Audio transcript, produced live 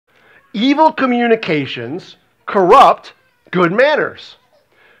Evil communications corrupt good manners.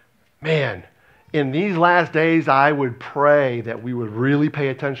 Man, in these last days, I would pray that we would really pay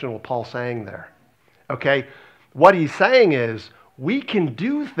attention to what Paul's saying there. Okay? What he's saying is, we can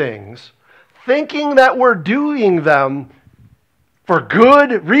do things thinking that we're doing them for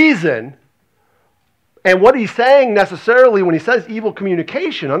good reason. And what he's saying necessarily when he says evil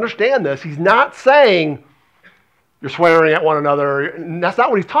communication, understand this, he's not saying you're swearing at one another. That's not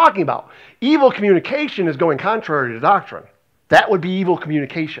what he's talking about. Evil communication is going contrary to doctrine. That would be evil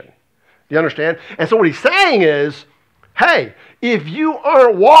communication. Do you understand? And so what he's saying is, hey, if you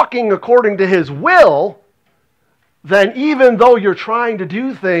aren't walking according to his will, then even though you're trying to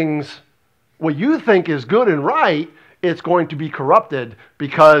do things what you think is good and right, it's going to be corrupted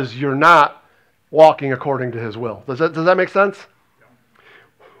because you're not walking according to his will. Does that make sense?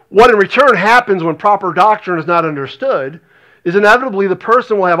 What in return happens when proper doctrine is not understood is inevitably the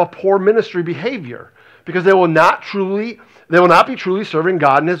person will have a poor ministry behavior because they will not be truly serving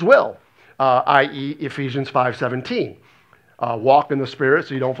God and his will, i.e. Ephesians 5:17. Walk in the Spirit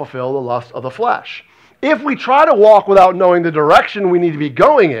so you don't fulfill the lust of the flesh. If we try to walk without knowing the direction we need to be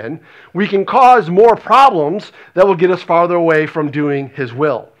going in, we can cause more problems that will get us farther away from doing his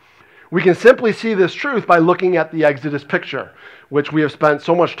will. We can simply see this truth by looking at the Exodus picture, which we have spent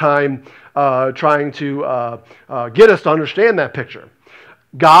so much time trying to get us to understand that picture.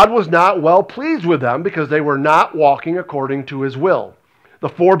 God was not well pleased with them because they were not walking according to his will. The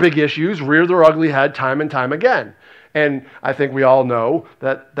four big issues rear their ugly head time and time again. And I think we all know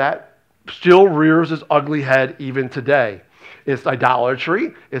that still rears his ugly head even today. It's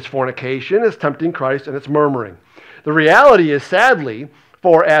idolatry, it's fornication, it's tempting Christ, and it's murmuring. The reality is, sadly,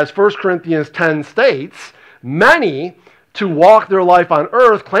 for as 1 Corinthians 10 states, many to walk their life on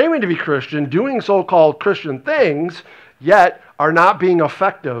earth claiming to be Christian, doing so-called Christian things, yet are not being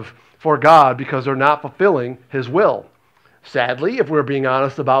effective for God because they're not fulfilling his will. Sadly, if we're being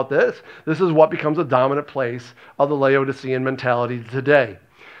honest about this is what becomes a dominant place of the Laodicean mentality today.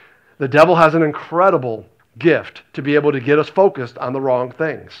 The devil has an incredible gift to be able to get us focused on the wrong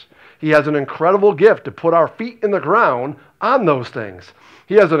things. He has an incredible gift to put our feet in the ground on those things.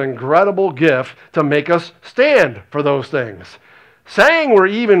 He has an incredible gift to make us stand for those things. Saying we're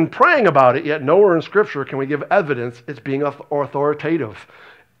even praying about it, yet nowhere in Scripture can we give evidence it's being authoritative.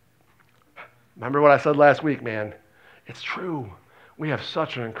 Remember what I said last week, man? It's true. We have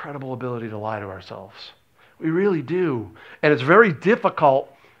such an incredible ability to lie to ourselves. We really do. And it's very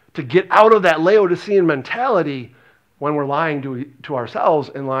difficult to get out of that Laodicean mentality when we're lying to ourselves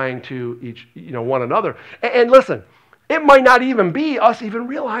and lying to one another. And listen, it might not even be us even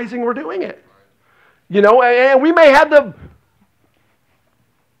realizing we're doing it. And we may have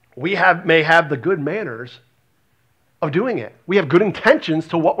the good manners of doing it. We have good intentions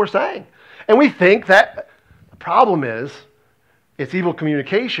to what we're saying. And we think that the problem is it's evil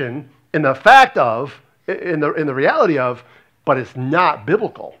communication in the reality of, but it's not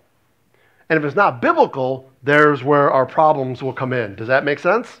biblical. And if it's not biblical, there's where our problems will come in. Does that make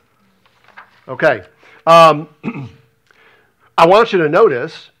sense? Okay. I want you to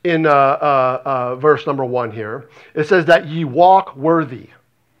notice in verse number 1 here, it says that ye walk worthy.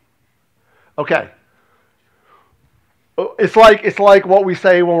 Okay. It's like what we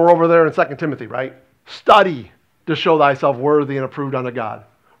say when we're over there in 2 Timothy, right? Study to show thyself worthy and approved unto God.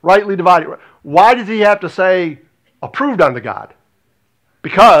 Rightly divided. Why does he have to say approved unto God?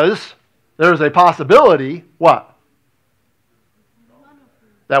 Because there's a possibility, what?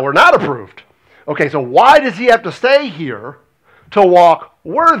 That we're not approved. Okay, so why does he have to stay here to walk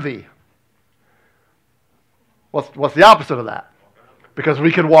worthy? What's the opposite of that? Because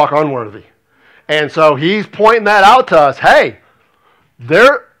we can walk unworthy. And so he's pointing that out to us. Hey,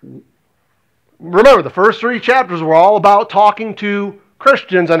 remember the first 3 chapters were all about talking to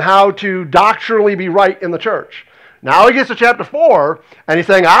Christians and how to doctrinally be right in the church. Now he gets to chapter 4, and he's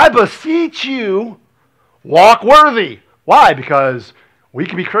saying, I beseech you, walk worthy. Why? Because we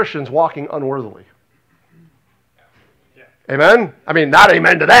can be Christians walking unworthily. Yeah. Amen? I mean, not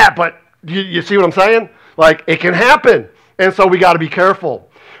amen to that, but you see what I'm saying? Like, it can happen. And so we got to be careful.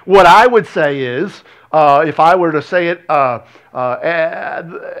 What I would say is, if I were to say it in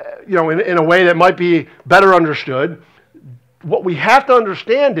a way that might be better understood, what we have to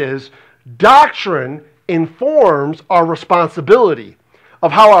understand is doctrine informs our responsibility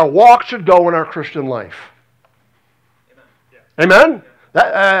of how our walk should go in our Christian life. Amen?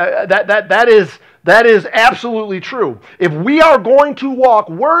 That is absolutely true. If we are going to walk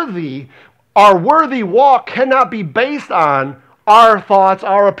worthy, our worthy walk cannot be based on our thoughts,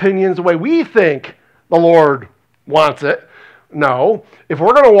 our opinions, the way we think the Lord wants it. No. If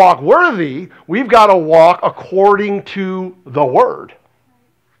we're going to walk worthy, we've got to walk according to the Word.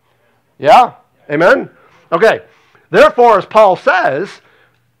 Yeah? Amen? Okay. Therefore, as Paul says,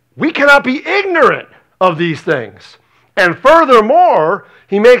 we cannot be ignorant of these things. And furthermore,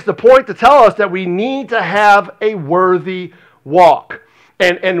 he makes the point to tell us that we need to have a worthy walk.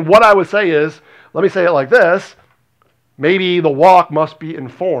 And what I would say is, let me say it like this, maybe the walk must be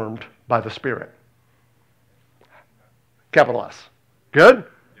informed by the Spirit. Capital S. Good?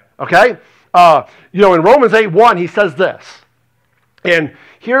 Okay? In Romans 8:1, he says this. And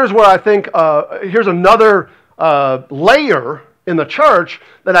here's where I think, here's another layer in the church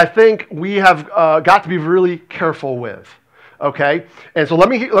that I think we have got to be really careful with. Okay? And so let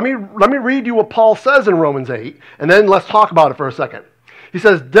me read you what Paul says in Romans 8, and then let's talk about it for a second. He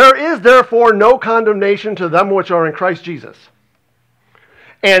says, "There is therefore no condemnation to them which are in Christ Jesus."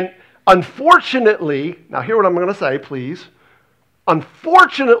 And unfortunately, now hear what I'm going to say, please.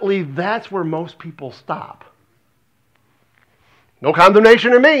 Unfortunately, that's where most people stop. No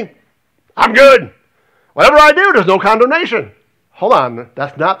condemnation in me. I'm good. Whatever I do, there's no condemnation. Hold on,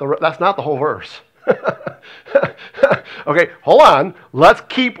 that's not the whole verse. Okay, hold on. Let's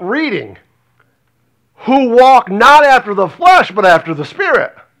keep reading. Who walk not after the flesh, but after the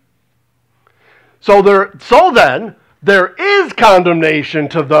Spirit. So then, there is condemnation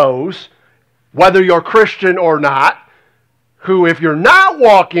to those, whether you're Christian or not, who, if you're not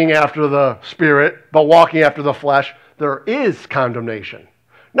walking after the Spirit, but walking after the flesh, there is condemnation.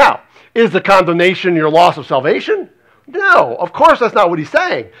 Now, is the condemnation your loss of salvation? No, of course that's not what he's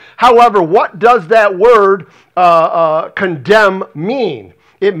saying. However, what does that word condemn mean?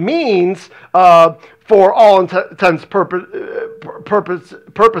 It means, for all intents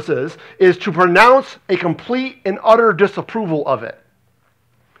purposes, is to pronounce a complete and utter disapproval of it.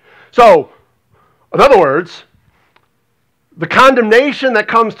 So, in other words, the condemnation that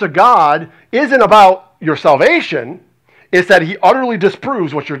comes to God isn't about your salvation, it's that he utterly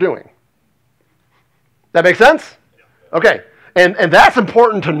disproves what you're doing. That make sense? Okay, and that's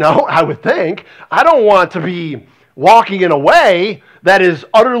important to note, I would think. I don't want to be walking in a way that is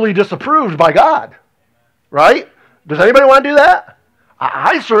utterly disapproved by God, right? Does anybody want to do that?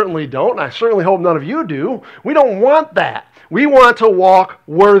 I certainly don't, and I certainly hope none of you do. We don't want that. We want to walk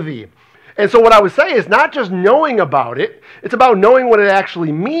worthy. And so what I would say is not just knowing about it, it's about knowing what it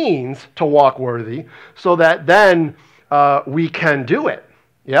actually means to walk worthy so that then we can do it.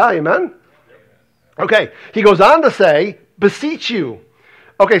 Yeah, amen? Okay, he goes on to say, beseech you.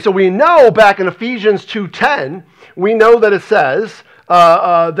 Okay, so we know back in Ephesians 2:10, we know that it says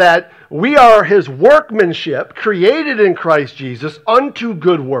that we are his workmanship, created in Christ Jesus, unto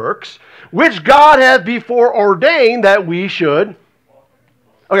good works, which God hath before ordained that we should.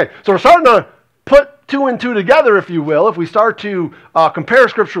 Okay, so we're starting to put two and two together, if you will, if we start to compare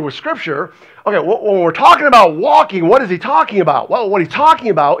Scripture with Scripture. Okay, when we're talking about walking, what is he talking about? Well, what he's talking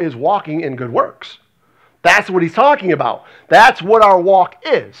about is walking in good works. That's what he's talking about. That's what our walk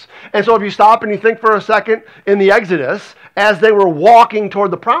is. And so if you stop and you think for a second, in the Exodus, as they were walking toward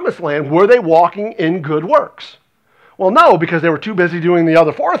the promised land, were they walking in good works? Well, no, because they were too busy doing the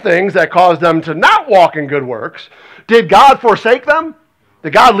other four things that caused them to not walk in good works. Did God forsake them?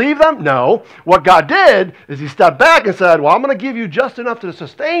 Did God leave them? No. What God did is he stepped back and said, well, I'm going to give you just enough to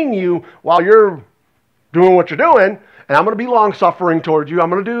sustain you while you're doing what you're doing, and I'm going to be long-suffering towards you. I'm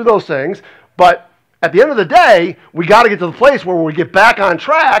going to do those things. But at the end of the day, we got to get to the place where we get back on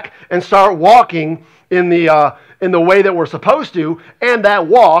track and start walking in the way that we're supposed to. And that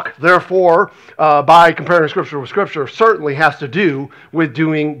walk, therefore, by comparing Scripture with Scripture, certainly has to do with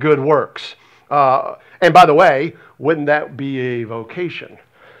doing good works. And by the way, wouldn't that be a vocation?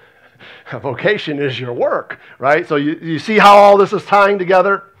 A vocation is your work, right? So you see how all this is tying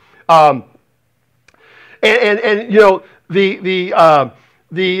together? And you know, the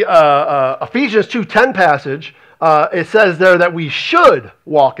Ephesians 2:10 passage, it says there that we should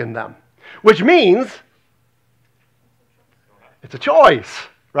walk in them, which means it's a choice,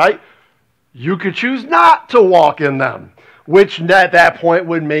 right? You could choose not to walk in them, which at that point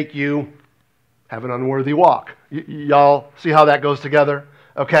would make you have an unworthy walk. Y'all see how that goes together?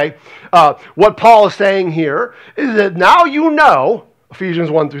 Okay? What Paul is saying here is that now you know, Ephesians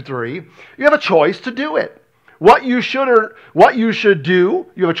 1-3, you have a choice to do it. What you should do,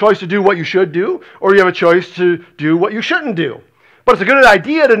 you have a choice to do what you should do, or you have a choice to do what you shouldn't do. But it's a good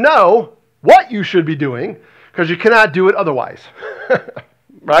idea to know what you should be doing, because you cannot do it otherwise.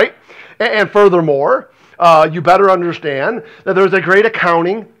 Right? And furthermore, you better understand that there's a great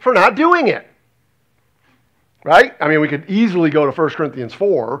accounting for not doing it. Right? I mean, we could easily go to 1 Corinthians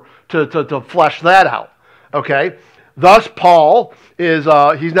 4 to flesh that out. Okay? Thus, Paul is,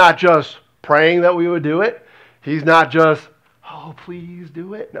 he's not just praying that we would do it. He's not just, oh, please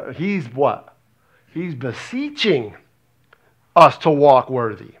do it. No, he's what? He's beseeching us to walk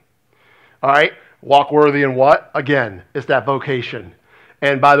worthy. All right? Walk worthy in what? Again, it's that vocation.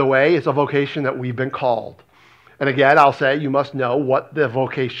 And by the way, it's a vocation that we've been called. And again, I'll say you must know what the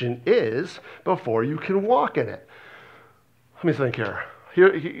vocation is before you can walk in it. Let me think here.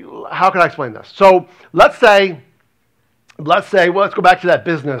 How can I explain this? So let's say, well, let's go back to that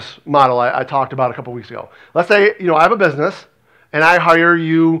business model I talked about a couple weeks ago. Let's say, I have a business, and I hire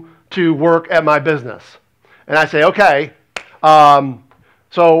you to work at my business. And I say, okay,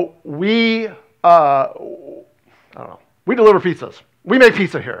 so we, I don't know, we deliver pizzas. We make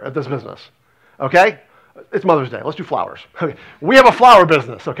pizza here at this business, okay? It's Mother's Day. Let's do flowers. Okay. We have a flower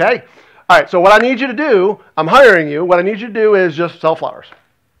business, okay? All right, so what I need you to do, I'm hiring you. What I need you to do is just sell flowers.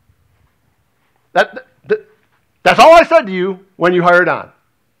 That's all I said to you when you hired on.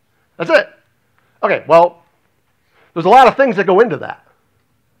 That's it. Okay, well, there's a lot of things that go into that,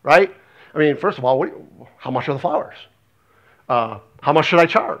 right? I mean, first of all, how much are the flowers? How much should I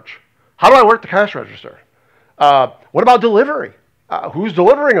charge? How do I work the cash register? What about delivery? Who's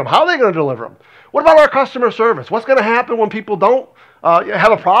delivering them? How are they going to deliver them? What about our customer service? What's going to happen when people don't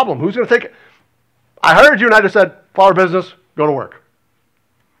have a problem? Who's going to take it? I hired you and I just said, flower business, go to work.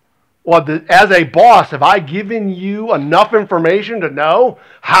 Well, as a boss, have I given you enough information to know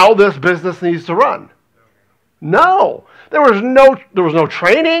how this business needs to run? No. There was no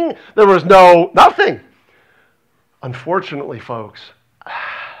training. There was nothing. Unfortunately, folks,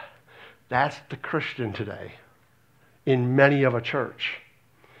 that's the Christian today. In many of a church,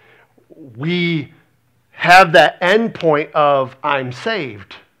 we have that end point of I'm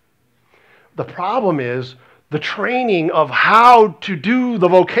saved. The problem is the training of how to do the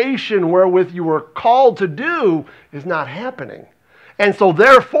vocation wherewith you were called to do is not happening. And so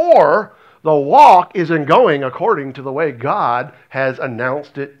therefore, the walk isn't going according to the way God has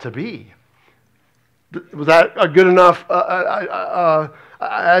announced it to be. Was that a good enough?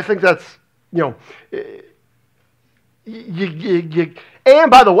 I think that's, and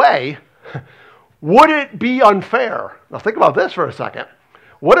by the way, would it be unfair? Now think about this for a second.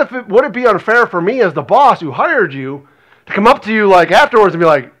 Would it be unfair for me as the boss who hired you to come up to you like afterwards and be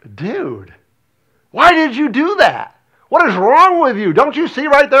like, dude, why did you do that? What is wrong with you? Don't you see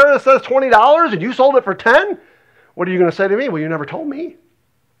right there it says $20 and you sold it for $10? What are you going to say to me? Well, you never told me.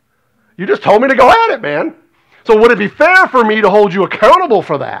 You just told me to go at it, man. So would it be fair for me to hold you accountable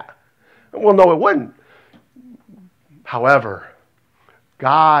for that? Well, no, it wouldn't. However,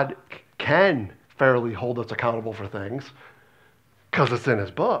 God can fairly hold us accountable for things because it's in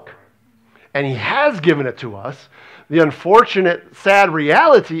his book. And he has given it to us. The unfortunate, sad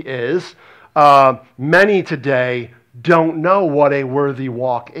reality is many today don't know what a worthy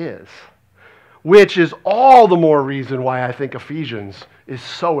walk is, which is all the more reason why I think Ephesians is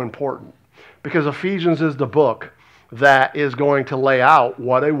so important. Because Ephesians is the book that is going to lay out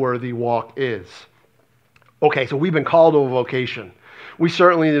what a worthy walk is. Okay, so we've been called to a vocation. We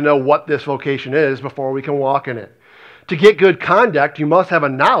certainly need to know what this vocation is before we can walk in it. To get good conduct, you must have a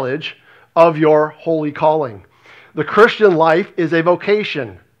knowledge of your holy calling. The Christian life is a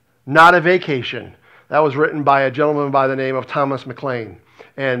vocation, not a vacation. That was written by a gentleman by the name of Thomas McLean.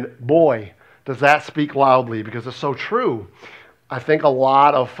 And boy, does that speak loudly because it's so true. I think a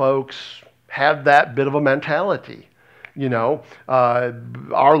lot of folks have that bit of a mentality.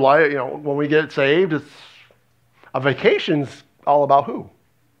 Our life, when we get saved, it's a vacation's all about who?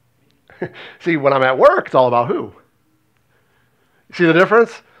 See, when I'm at work, it's all about who? See the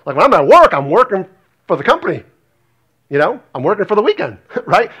difference? Like when I'm at work, I'm working for the company. I'm working for the weekend,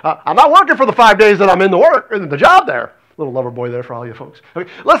 right? I'm not working for the 5 days that I'm in the job there. Little lover boy there for all you folks. Okay,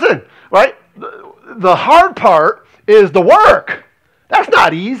 listen, right? The hard part is the work. That's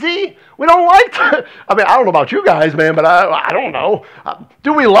not easy. We don't like to, I don't know about you guys, man, but I don't know.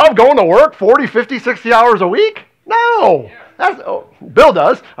 Do we love going to work 40, 50, 60 hours a week? No. Bill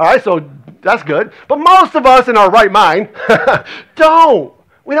does. All right, so that's good. But most of us in our right mind don't.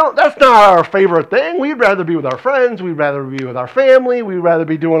 That's not our favorite thing. We'd rather be with our friends. We'd rather be with our family. We'd rather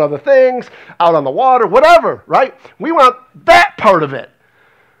be doing other things, out on the water, whatever, right? We want that part of it.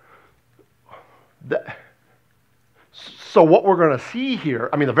 So what we're going to see here,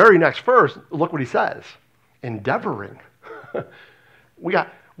 the very next verse, look what he says. Endeavoring. We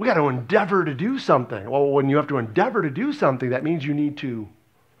got to endeavor to do something. Well, when you have to endeavor to do something, that means you need to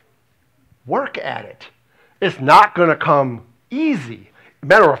work at it. It's not going to come easy.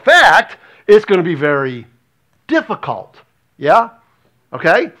 Matter of fact, it's going to be very difficult. Yeah?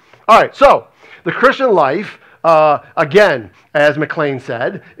 Okay? All right, so the Christian life again, as McLean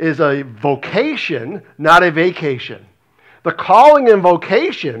said, is a vocation, not a vacation. The calling and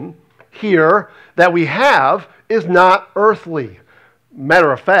vocation here that we have is not earthly.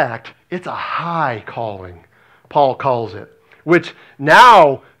 Matter of fact, it's a high calling, Paul calls it, which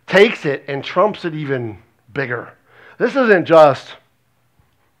now takes it and trumps it even bigger. This isn't just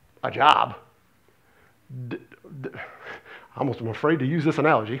a job. I almost am afraid to use this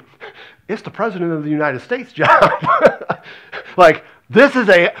analogy. It's the President of the United States job. Like, this is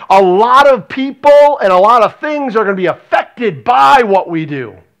a lot of people and a lot of things are going to be affected by what we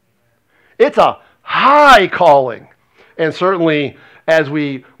do. It's a high calling. And certainly, as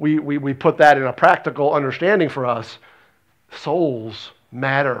we put that in a practical understanding for us, souls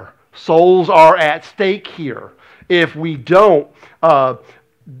matter. Souls are at stake here if we don't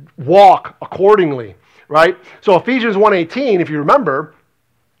walk accordingly, right? So Ephesians 1:18, if you remember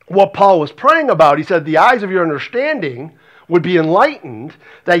what Paul was praying about, he said, the eyes of your understanding would be enlightened,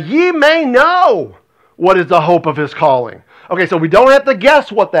 that ye may know what is the hope of his calling. Okay, so we don't have to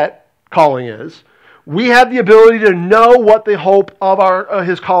guess what that calling is. We have the ability to know what the hope of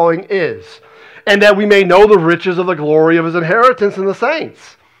his calling is, and that we may know the riches of the glory of his inheritance in the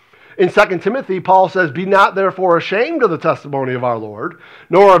saints. In 2 Timothy, Paul says, be not therefore ashamed of the testimony of our Lord,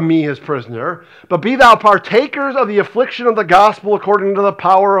 nor of me his prisoner, but be thou partakers of the affliction of the gospel according to the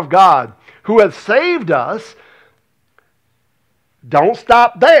power of God, who hath saved us. Don't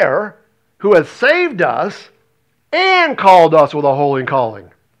stop there. Who has saved us and called us with a holy calling.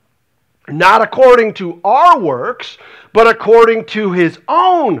 Not according to our works, but according to his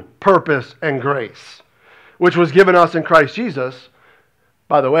own purpose and grace, which was given us in Christ Jesus.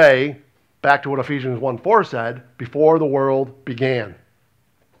 By the way, back to what Ephesians 1:4 said, before the world began.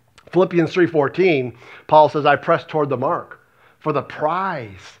 Philippians 3:14, Paul says, I press toward the mark for the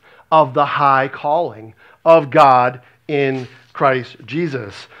prize of the high calling of God in Christ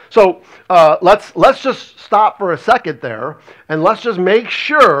Jesus. So let's just stop for a second there, and let's just make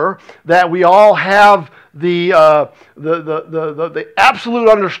sure that we all have the absolute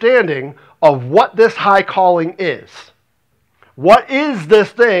understanding of what this high calling is. What is this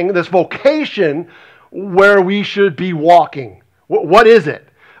thing, this vocation, where we should be walking? What is it?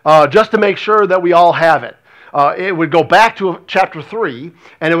 Just to make sure that we all have it. It would go back to chapter 3,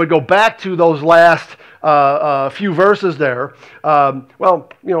 and it would go back to those last few verses there.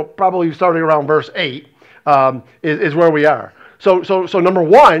 Probably starting around verse 8 is where we are. So number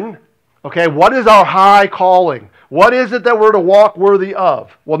one, okay, what is our high calling? What is it that we're to walk worthy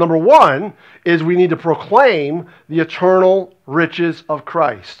of? Well, number one is we need to proclaim the eternal riches of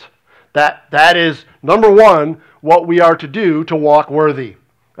Christ. That is, number one, what we are to do to walk worthy.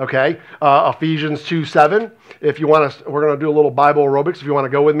 Okay, Ephesians 2:7. If you want to, we're going to do a little Bible aerobics. If you want to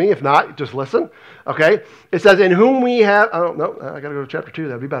go with me, if not, just listen. Okay, it says, "In whom we have." Oh no, I got to go to chapter 2.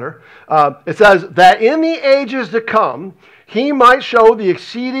 That'd be better. It says that in the ages to come, he might show the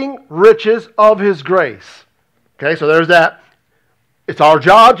exceeding riches of his grace. Okay, so there's that. It's our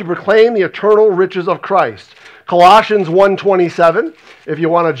job to proclaim the eternal riches of Christ. Colossians 1:27. If you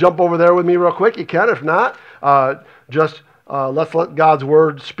want to jump over there with me real quick, you can. If not, let's let God's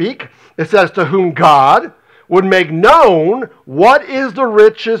word speak. It says, to whom God would make known what is the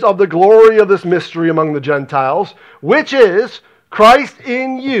riches of the glory of this mystery among the Gentiles, which is Christ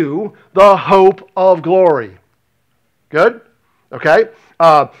in you, the hope of glory. Good? Okay?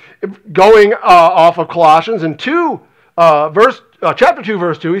 Going off of Colossians in chapter 2,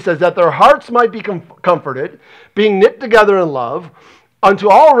 verse 2, he says that their hearts might be comforted, being knit together in love, unto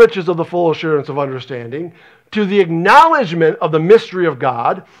all riches of the full assurance of understanding, to the acknowledgement of the mystery of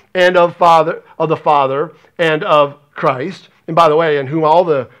God and of the Father and of Christ. And by the way, in whom all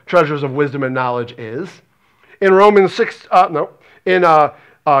the treasures of wisdom and knowledge is. In Hebrews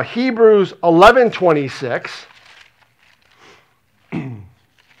 11:26,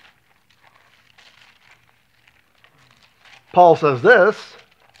 Paul says this.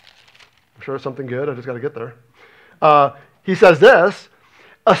 I'm sure it's something good. I just got to get there. He says this,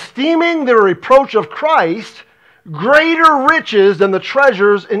 esteeming the reproach of Christ greater riches than the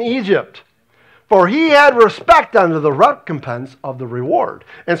treasures in Egypt, for he had respect unto the recompense of the reward.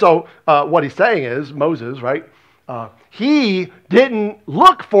 And so what he's saying is, Moses, right, he didn't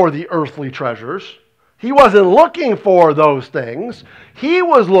look for the earthly treasures. He wasn't looking for those things. He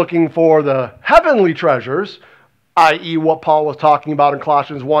was looking for the heavenly treasures, i.e. what Paul was talking about in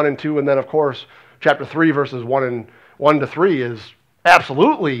Colossians 1 and 2, and then, of course, chapter 3, verses 1 to 3 is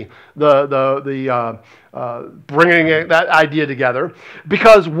absolutely the bringing that idea together.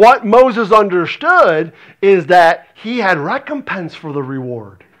 Because what Moses understood is that he had recompense for the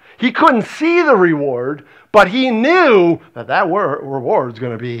reward. He couldn't see the reward, But he knew that reward is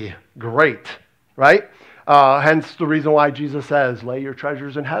going to be great, right? Hence the reason why Jesus says, lay your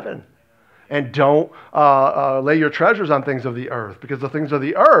treasures in heaven. And don't lay your treasures on things of the earth, because the things of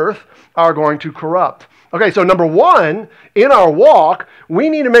the earth are going to corrupt. Okay, so number one, in our walk, we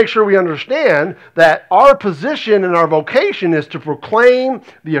need to make sure we understand that our position and our vocation is to proclaim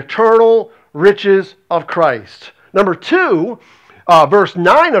the eternal riches of Christ. Number two, verse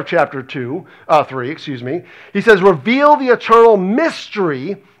 9 of chapter 3, he says, reveal the eternal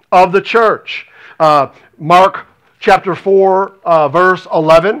mystery of the church. Mark chapter 4, verse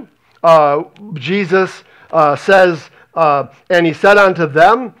 11. Jesus says, and he said unto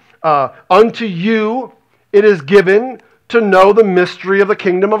them, unto you it is given to know the mystery of the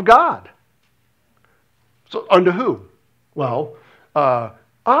kingdom of God. So unto who? Well,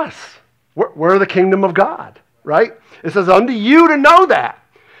 us. We're the kingdom of God, right? It says unto you to know that.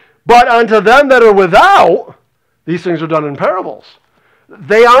 But unto them that are without, these things are done in parables.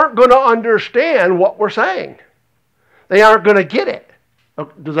 They aren't going to understand what we're saying. They aren't going to get it.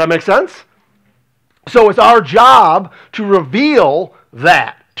 Does that make sense? So it's our job to reveal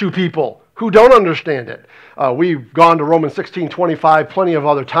that to people who don't understand it. We've gone to Romans 16:25 plenty of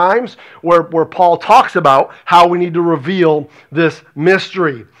other times where Paul talks about how we need to reveal this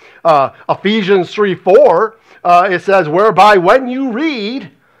mystery. Ephesians 3:4, it says, whereby when you read,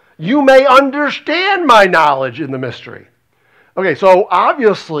 you may understand my knowledge in the mystery. Okay, so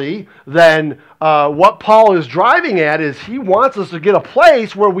obviously then what Paul is driving at is he wants us to get a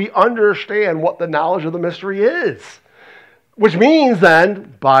place where we understand what the knowledge of the mystery is. Which means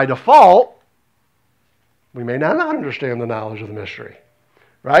then, by default, we may not understand the knowledge of the mystery,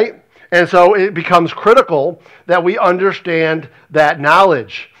 right? And so it becomes critical that we understand that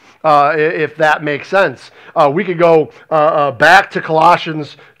knowledge, if that makes sense. We could go back to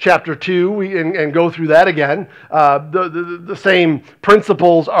Colossians chapter 2 and go through that again. The same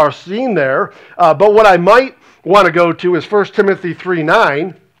principles are seen there. But what I might want to go to is 1 Timothy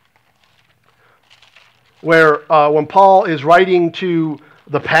 3:9, where when Paul is writing to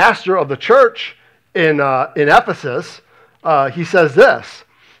the pastor of the church in Ephesus, he says this,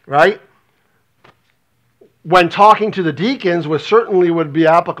 right? When talking to the deacons, which certainly would be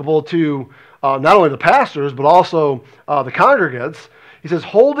applicable to not only the pastors, but also the congregants, he says,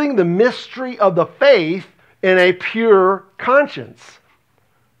 holding the mystery of the faith in a pure conscience.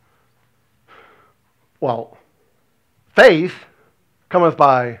 Well, faith cometh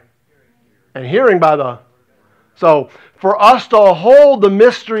by, and hearing by the. So, for us to hold the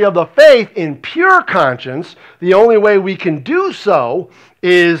mystery of the faith in pure conscience, the only way we can do so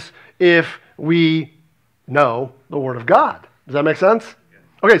is if we know the Word of God. Does that make sense?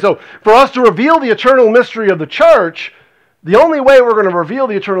 Okay, so for us to reveal the eternal mystery of the church, the only way we're going to reveal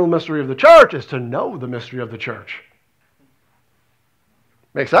the eternal mystery of the church is to know the mystery of the church.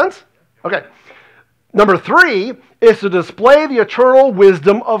 Make sense? Okay. Number 3 is to display the eternal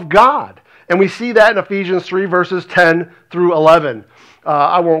wisdom of God. And we see that in Ephesians 3, verses 10 through 11.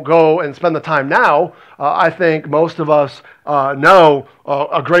 I won't go and spend the time now. I think most of us know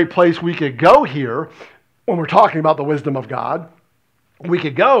a great place we could go here when we're talking about the wisdom of God. We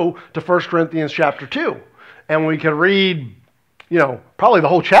could go to 1 Corinthians chapter 2. And we could read, probably the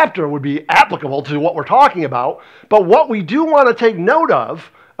whole chapter would be applicable to what we're talking about. But what we do want to take note of,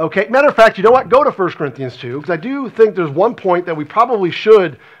 okay, matter of fact, you know what? Go to 1 Corinthians 2, because I do think there's one point that we probably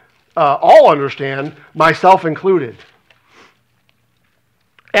should all understand, myself included.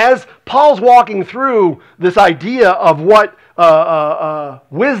 As Paul's walking through this idea of what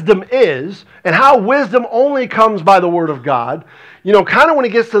wisdom is and how wisdom only comes by the Word of God, kind of when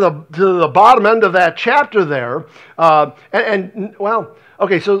he gets to the bottom end of that chapter there, so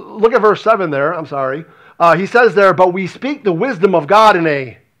look at verse 7 there, I'm sorry. He says there, but we speak the wisdom of God in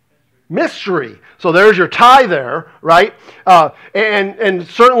a mystery. So there's your tie there, right? And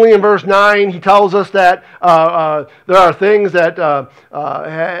certainly in verse 9, he tells us that there are things that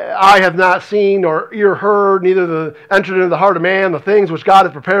eye have not seen or ear heard, neither entered into the heart of man, the things which God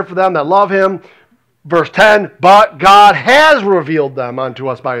has prepared for them that love him. Verse 10, but God has revealed them unto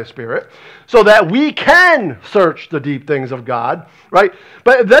us by his Spirit, so that we can search the deep things of God, right?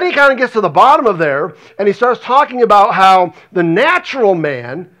 But then he kind of gets to the bottom of there, and he starts talking about how the natural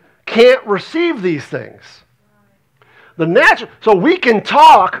man can't receive these things. So we can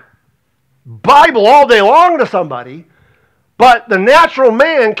talk Bible all day long to somebody, but the natural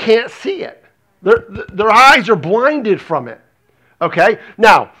man can't see it. Their eyes are blinded from it. Okay?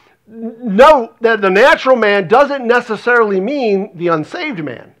 Now, note that the natural man doesn't necessarily mean the unsaved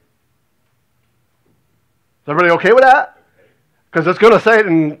man. Is everybody okay with that? Because it's going to say it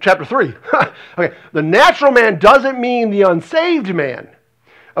in chapter 3. Okay, the natural man doesn't mean the unsaved man.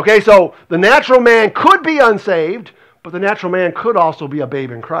 Okay, so the natural man could be unsaved, but the natural man could also be a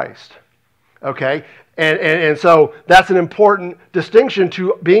babe in Christ. Okay, and so that's an important distinction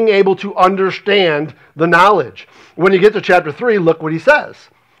to being able to understand the knowledge. When you get to chapter 3, look what he says.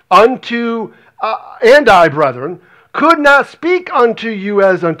 And I, brethren, could not speak unto you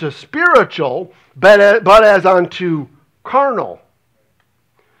as unto spiritual, but as unto carnal.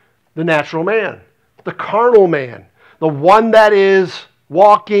 The natural man, the carnal man, the one that is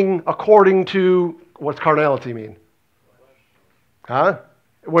walking according to, what's carnality mean? Huh?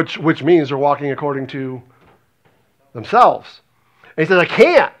 Which means they're walking according to themselves. And he says,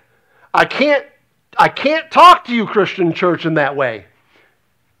 I can't talk to you, Christian church, in that way.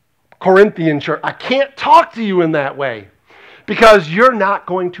 Corinthian church, I can't talk to you in that way because you're not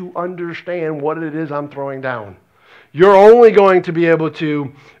going to understand what it is I'm throwing down. You're only going to be able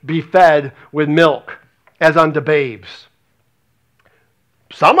to be fed with milk as unto babes.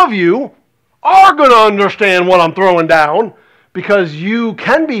 Some of you are going to understand what I'm throwing down because you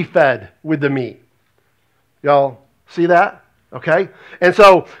can be fed with the meat. Y'all see that? Okay? And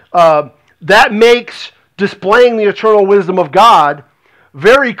so that makes displaying the eternal wisdom of God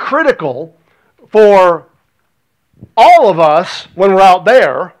very critical for all of us when we're out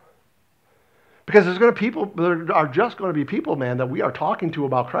there, because there are just going to be people, man, that we are talking to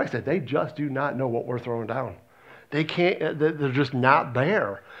about Christ that they just do not know what we're throwing down. They can't, they're just not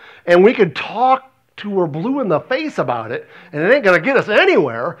there. And we could talk to her blue in the face about it, and it ain't going to get us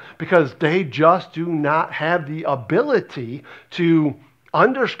anywhere because they just do not have the ability to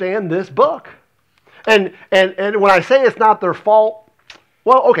understand this book. And when I say it's not their fault,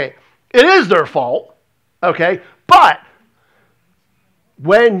 well, okay, it is their fault, okay, but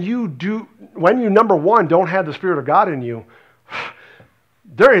when you number one don't have the Spirit of God in you,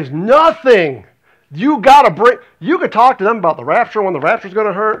 there is nothing you got to bring. You could talk to them about the rapture, when the rapture is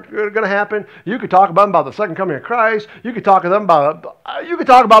going to happen. You could talk about them about the second coming of Christ. You could talk to them about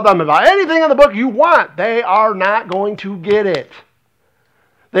anything in the book you want. They are not going to get it.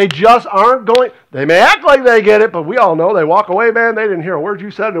 They just aren't going. They may act like they get it, but we all know they walk away, man. They didn't hear a word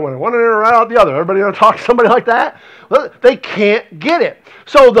you said. They went one ear right out the other. Everybody going to talk to somebody like that? They can't get it.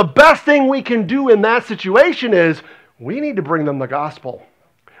 So the best thing we can do in that situation is we need to bring them the gospel.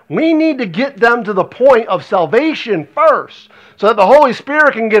 We need to get them to the point of salvation first so that the Holy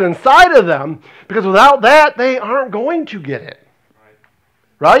Spirit can get inside of them, because without that, they aren't going to get it.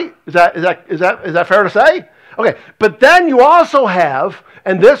 Right? Is that fair to say? Okay, but then you also have,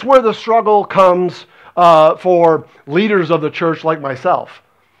 and this is where the struggle comes for leaders of the church like myself,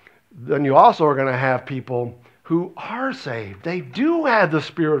 then you also are going to have people who are saved. They do have the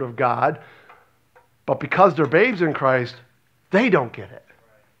Spirit of God, but because they're babes in Christ, they don't get it.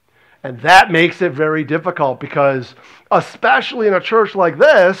 And that makes it very difficult because, especially in a church like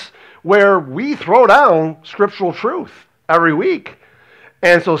this, where we throw down scriptural truth every week.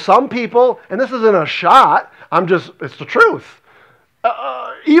 And so some people, and this isn't a shot, it's the truth.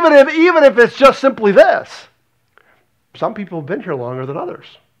 Even if it's just simply this, some people have been here longer than others.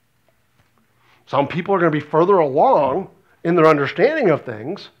 Some people are going to be further along in their understanding of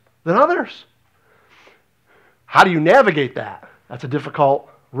things than others. How do you navigate that? That's a difficult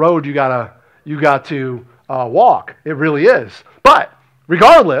road you got to walk. It really is. But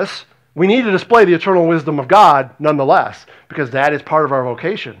regardless, we need to display the eternal wisdom of God nonetheless, because that is part of our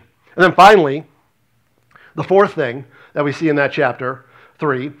vocation. And then finally, the fourth thing that we see in that chapter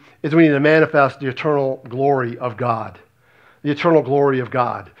 3 is we need to manifest the eternal glory of God. The eternal glory of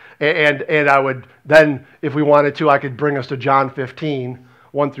God. And I would then, if we wanted to, I could bring us to John 15,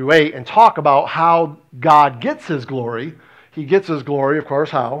 1 through 8, and talk about how God gets his glory. He gets his glory, of course,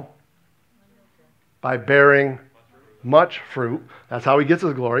 how? By bearing much fruit. That's how he gets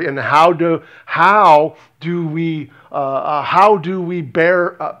his glory. And how do we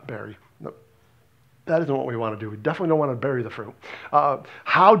bury? No, that isn't what we want to do. We definitely don't want to bury the fruit.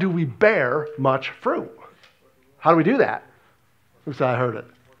 How do we bear much fruit? How do we do that? Who said I heard it?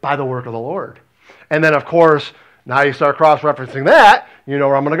 By the work of the Lord. And then, of course, now you start cross-referencing that. You know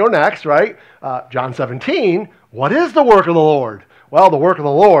where I'm going to go next, right? John 17. What is the work of the Lord? Well, the work of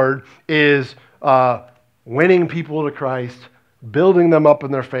the Lord is winning people to Christ, building them up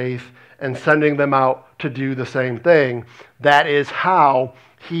in their faith, and sending them out to do the same thing. That is how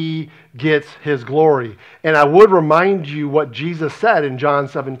he gets his glory. And I would remind you what Jesus said in John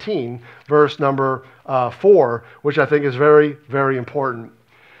 17, verse number 4, which I think is very, very important.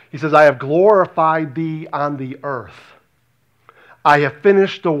 He says, I have glorified thee on the earth. I have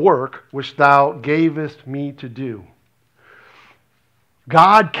finished the work which thou gavest me to do.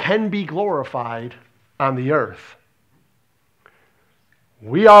 God can be glorified on the earth.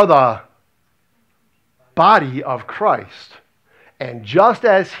 We are the body of Christ. And just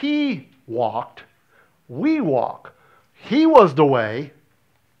as he walked, we walk. He was the way.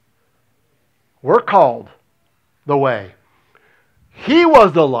 We're called the way. He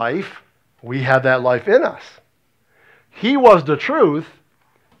was the life. We have that life in us. He was the truth,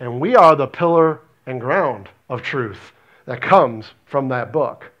 and we are the pillar and ground of truth that comes from that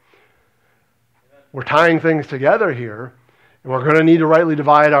book. We're tying things together here, and we're going to need to rightly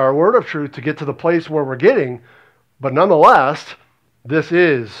divide our word of truth to get to the place where we're getting, but nonetheless, this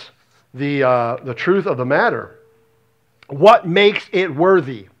is the truth of the matter. What makes it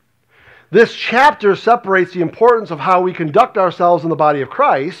worthy? This chapter separates the importance of how we conduct ourselves in the body of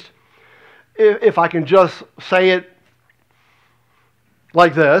Christ. If I can just say it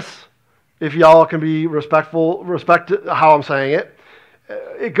like this, if y'all can be respect how I'm saying it,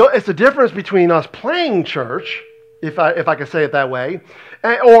 it's the difference between us playing church, if I can say it that way,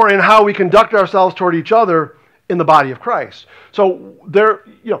 or in how we conduct ourselves toward each other in the body of Christ. So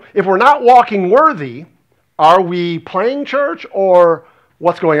if we're not walking worthy, are we playing church or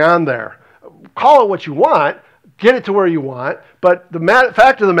what's going on there? Call it what you want, get it to where you want, but the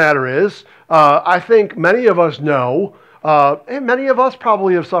fact of the matter is, I think many of us know, and many of us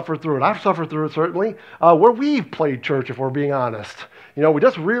probably have suffered through it. I've suffered through it, certainly, where we've played church, if we're being honest. We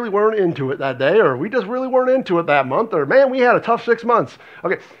just really weren't into it that day, or we just really weren't into it that month, or man, we had a tough 6 months.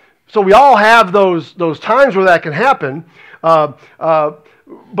 Okay, so we all have those times where that can happen. But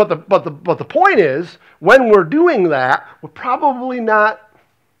the point is, when we're doing that, we're probably not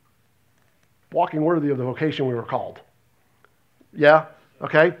walking worthy of the vocation we were called. Yeah?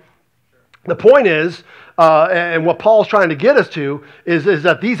 Okay? The point is, and what Paul's trying to get us to, is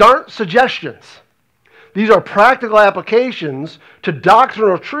that these aren't suggestions. These are practical applications to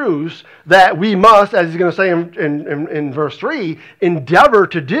doctrinal truths that we must, as he's going to say in verse 3, endeavor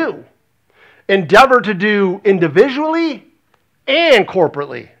to do. Endeavor to do individually and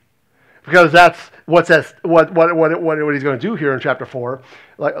corporately. Because that's what he's going to do here in chapter 4.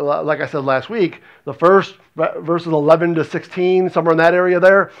 Like I said last week, the first verses 11 to 16, somewhere in that area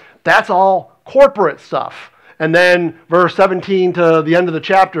there, that's all corporate stuff. And then verse 17 to the end of the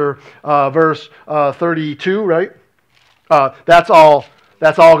chapter, verse 32, right? That's all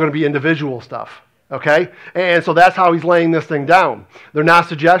going to be individual stuff. Okay? And so that's how he's laying this thing down. They're not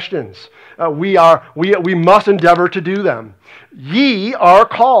suggestions. We must endeavor to do them. Ye are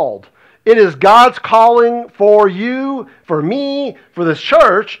called. It is God's calling for you, for me, for this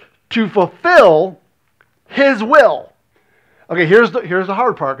church to fulfill his will. Okay, here's the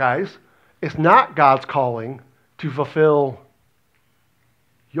hard part, guys. It's not God's calling to fulfill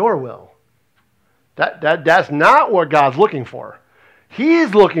your will. That's not what God's looking for.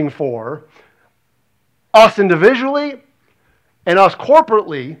 He's looking for us individually and us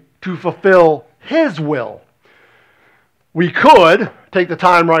corporately to fulfill his will. We could take the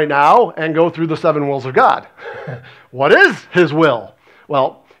time right now and go through the 7 wills of God. What is his will?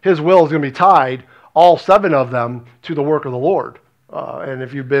 Well, his will is going to be tied, all 7 of them, to the work of the Lord. And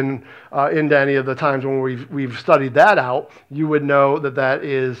if you've been into any of the times when we've studied that out, you would know that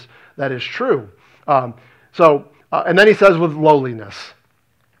is true. And then he says with lowliness,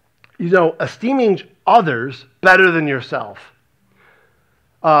 esteeming others better than yourself.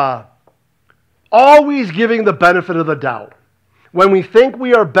 Always giving the benefit of the doubt. When we think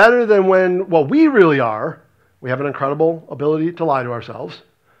we are better than what we really are, we have an incredible ability to lie to ourselves,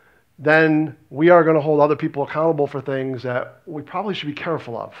 then we are going to hold other people accountable for things that we probably should be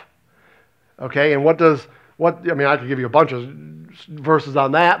careful of. Okay, and I could give you a bunch of verses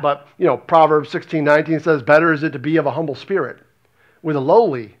on that, but, Proverbs 16:19 says, better is it to be of a humble spirit with the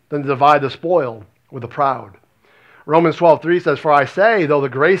lowly than to divide the spoil with the proud. Romans 12:3 says, for I say, though the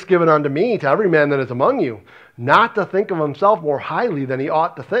grace given unto me to every man that is among you, not to think of himself more highly than he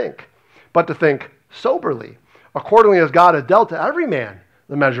ought to think, but to think soberly, accordingly as God has dealt to every man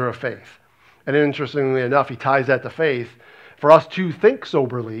the measure of faith. And interestingly enough, he ties that to faith. For us to think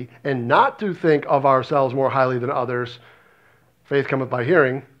soberly and not to think of ourselves more highly than others, faith cometh by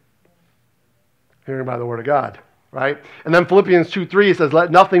hearing, hearing by the word of God, right? And then Philippians 2:3 says,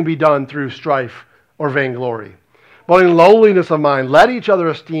 let nothing be done through strife or vainglory, but in lowliness of mind, let each other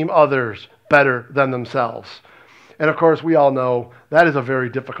esteem others better than themselves. And of course, we all know that is a very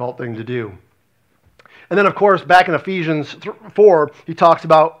difficult thing to do. And then, of course, back in Ephesians 4, he talks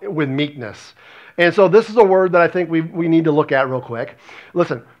about with meekness. And so this is a word that I think we need to look at real quick.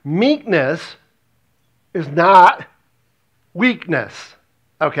 Listen, meekness is not weakness,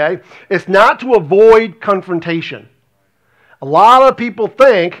 okay? It's not to avoid confrontation. A lot of people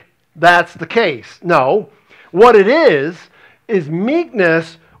think that's the case. No. What it is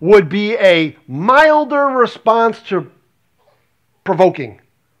meekness would be a milder response to provoking.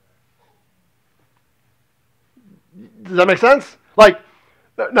 Does that make sense? Like,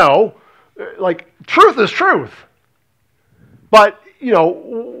 no. Like, truth is truth. But, you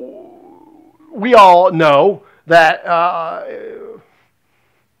know, we all know that,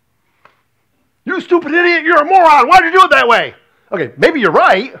 you stupid idiot, you're a moron. Why'd you do it that way? Okay, maybe you're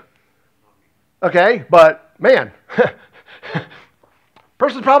right. Okay, but, man,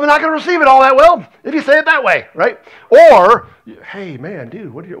 person's probably not going to receive it all that well if you say it that way, right? Or, hey, man,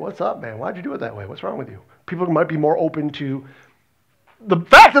 dude, what's up, man? Why'd you do it that way? What's wrong with you? People might be more open to... The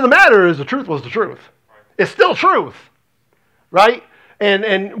fact of the matter is the truth was the truth. It's still truth, right?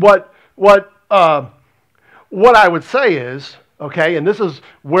 And what I would say is, okay, and this is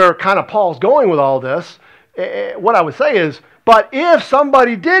where kind of Paul's going with all this, what I would say is, but if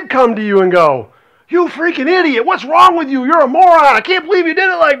somebody did come to you and go, you freaking idiot, what's wrong with you? You're a moron. I can't believe you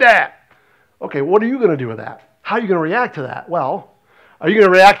did it like that. Okay, what are you going to do with that? How are you going to react to that? Well, are you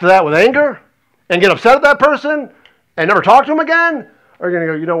going to react to that with anger and get upset at that person and never talk to him again? Or are you going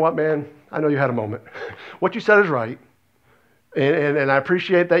to go, you know what, man, I know you had a moment. What you said is right, and I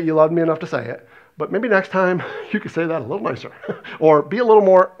appreciate that you loved me enough to say it, but maybe next time you could say that a little nicer or be a little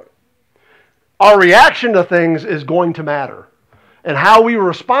more. Our reaction to things is going to matter, and how we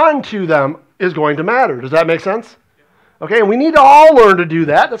respond to them is going to matter. Does that make sense? Okay, and we need to all learn to do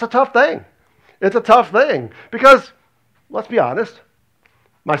that. That's a tough thing. It's a tough thing because, let's be honest,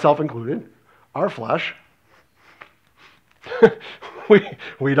 myself included, our flesh,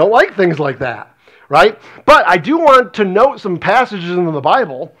 we don't like things like that, right? But I do want to note some passages in the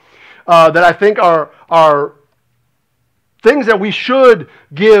Bible that I think are things that we should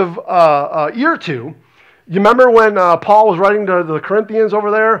give ear to. You remember when Paul was writing to the Corinthians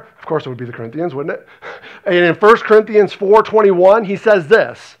over there? Of course it would be the Corinthians, wouldn't it? And in 1 Corinthians 4:21, he says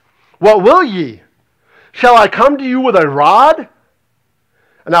this, what will ye? Shall I come to you with a rod?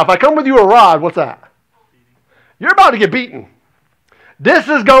 Now, if I come with you a rod, what's that? You're about to get beaten. This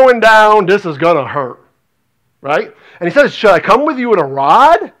is going down. This is going to hurt. Right? And he says, should I come with you with a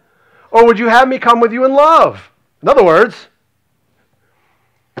rod? Or would you have me come with you in love? In other words,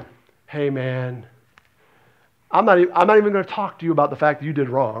 hey, man, I'm not even going to talk to you about the fact that you did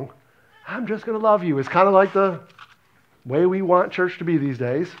wrong. I'm just going to love you. It's kind of like the way we want church to be these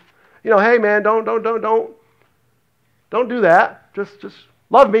days. You know, hey, man, don't do that. Just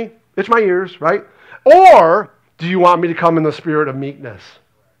love me. Itch my ears, right? Or do you want me to come in the spirit of meekness?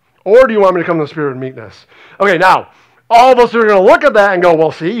 Or do you want me to come in the spirit of meekness? Okay, now, all of us are going to look at that and go,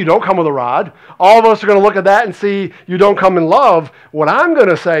 well, see, you don't come with a rod. All of us are going to look at that and see you don't come in love. What I'm going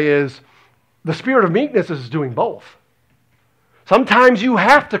to say is the spirit of meekness is doing both. Sometimes you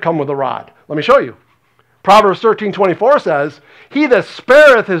have to come with a rod. Let me show you. Proverbs 13:24 says, he that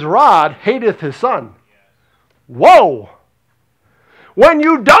spareth his rod hateth his son. Whoa! When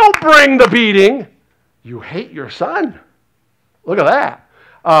you don't bring the beating, you hate your son. Look at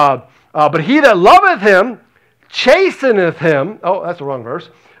that. But he that loveth him chasteneth him. Oh, that's the wrong verse.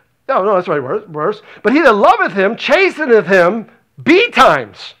 No, that's the right verse. But he that loveth him chasteneth him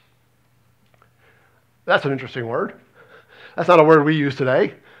betimes. That's an interesting word. That's not a word we use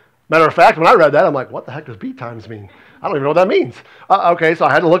today. Matter of fact, when I read that, I'm like, what the heck does betimes mean? I don't even know what that means. Okay, so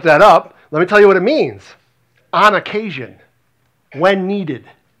I had to look that up. Let me tell you what it means. On occasion. When needed.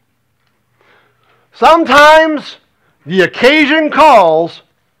 Sometimes the occasion calls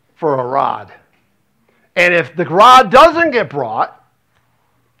for a rod. And if the rod doesn't get brought,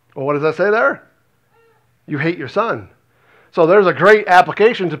 well, what does that say there? You hate your son. So there's a great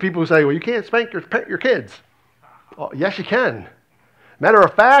application to people who say, well, you can't spank your kids. Oh, yes, you can. Matter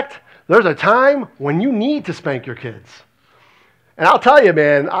of fact, there's a time when you need to spank your kids. And I'll tell you,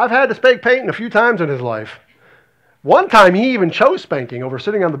 man, I've had to spank Peyton a few times in his life. One time he even chose spanking over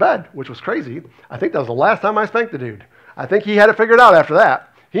sitting on the bed, which was crazy. I think that was the last time I spanked the dude. I think he had it figured out after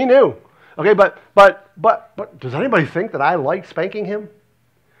that. He knew. Okay, but does anybody think that I liked spanking him?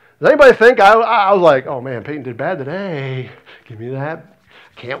 Does anybody think I was like, oh man, Peyton did bad today. Give me that.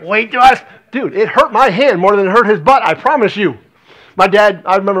 Can't wait to us. Dude, it hurt my hand more than it hurt his butt, I promise you. My dad,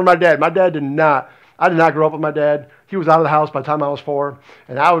 I remember my dad. I did not grow up with my dad. He was out of the house by the time I was 4,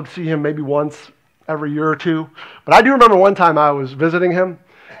 and I would see him maybe once every year or two. But I do remember one time I was visiting him,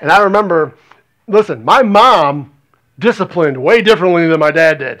 and I remember, listen, my mom disciplined way differently than my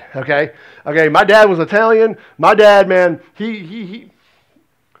dad did, okay? Okay, my dad was Italian. My dad, man, he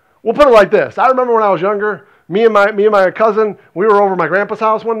we'll put it like this. I remember when I was younger, me and my cousin, we were over at my grandpa's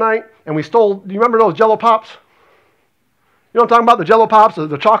house one night, and we stole, do you remember those Jell-O Pops? You know what I'm talking about? The Jello Pops,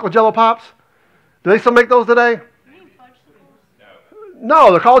 the chocolate Jello Pops? Do they still make those today?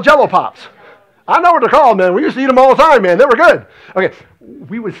 No, they're called Jello Pops. I know what they're called, man. We used to eat them all the time, man. They were good. Okay,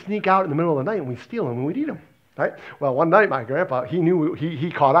 we would sneak out in the middle of the night and we'd steal them and we'd eat them. Right? Well, one night my grandpa, he knew,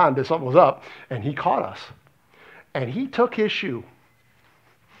 he caught on that something was up, and he caught us. And he took his shoe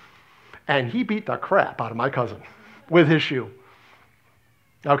and he beat the crap out of my cousin with his shoe.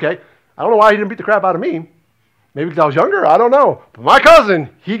 Okay? I don't know why he didn't beat the crap out of me. Maybe because I was younger, I don't know. But my cousin,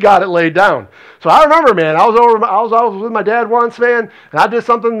 he got it laid down. So I remember, man, I was with my dad once, man, and I did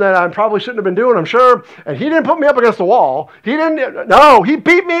something that I probably shouldn't have been doing, I'm sure. And he didn't put me up against the wall. He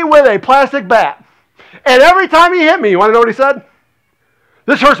beat me with a plastic bat. And every time he hit me, you want to know what he said?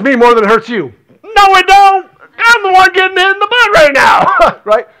 This hurts me more than it hurts you. No, it don't. I'm the one getting hit in the butt right now.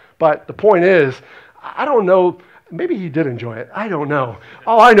 Right? But the point is, I don't know. Maybe he did enjoy it. I don't know.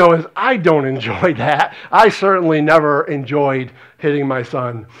 All I know is I don't enjoy that. I certainly never enjoyed hitting my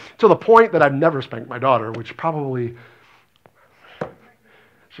son to the point that I've never spanked my daughter, which probably,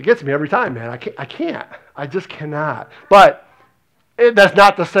 she gets me every time, man. I can't. I just cannot. But that's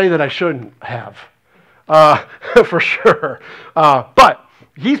not to say that I shouldn't have, for sure. But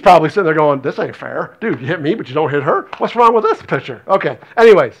he's probably sitting there going, this ain't fair. Dude, you hit me, but you don't hit her? What's wrong with this picture? Okay.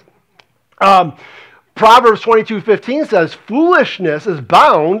 Anyways. Proverbs 22:15 says, foolishness is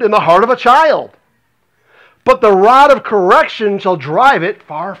bound in the heart of a child, but the rod of correction shall drive it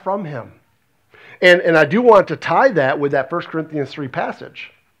far from him. And I do want to tie that with that 1 Corinthians 3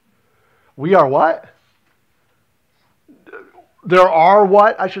 passage. We are what? There are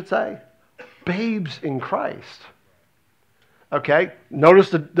what, I should say? Babes in Christ. Okay? Notice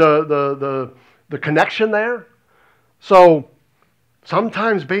the connection there? So,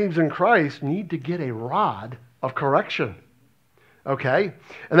 sometimes babes in Christ need to get a rod of correction. Okay?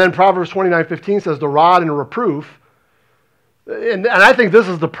 And then Proverbs 29:15 says, the rod and reproof. And I think this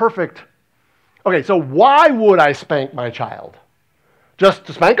is the perfect. Okay, so why would I spank my child? Just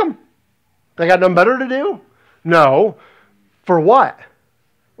to spank them? They got nothing better to do? No. For what?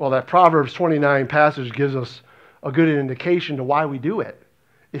 Well, that Proverbs 29 passage gives us a good indication to why we do it.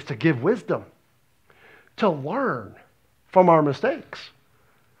 It's to give wisdom. To learn from our mistakes.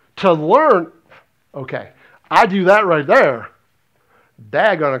 To learn, okay, I do that right there.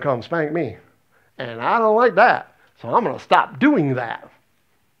 Dad gonna come spank me. And I don't like that. So I'm gonna stop doing that.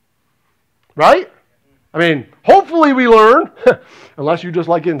 Right? I mean, hopefully we learn, unless you just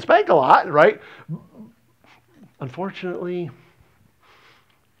like getting spanked a lot, right? Unfortunately,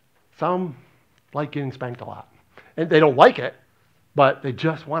 some like getting spanked a lot. And they don't like it, but they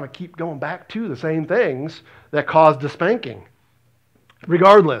just want to keep going back to the same things that caused the spanking.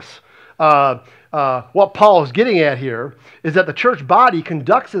 Regardless, what Paul is getting at here is that the church body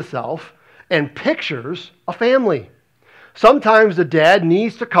conducts itself and pictures a family. Sometimes the dad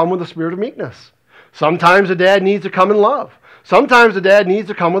needs to come with a spirit of meekness. Sometimes the dad needs to come in love. Sometimes the dad needs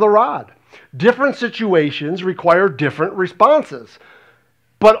to come with a rod. Different situations require different responses,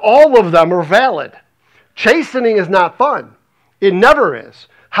 but all of them are valid. Chastening is not fun. It never is.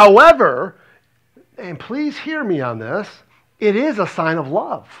 However, and please hear me on this, it is a sign of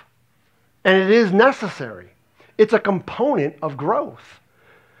love. And it is necessary. It's a component of growth.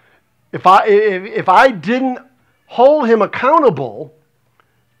 If I didn't hold him accountable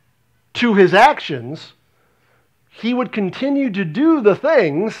to his actions, he would continue to do the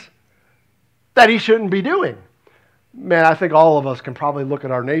things that he shouldn't be doing. Man, I think all of us can probably look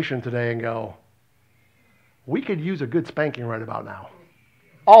at our nation today and go, we could use a good spanking right about now.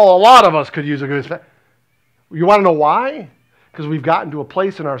 A lot of us could use a good spanking. You want to know why? Because we've gotten to a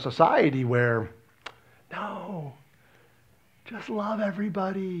place in our society where, no, just love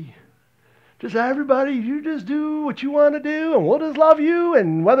everybody. Just everybody, you just do what you want to do, and we'll just love you.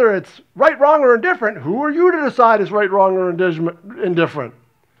 And whether it's right, wrong, or indifferent, who are you to decide is right, wrong, or indifferent?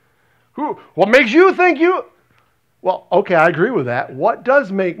 What makes you think you... Well, okay, I agree with that. What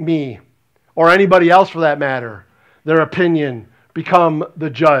does make me, or anybody else for that matter, their opinion become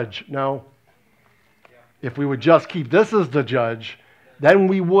the judge? No. If we would just keep this as the judge, then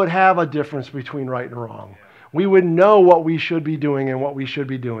we would have a difference between right and wrong. We would know what we should be doing and what we should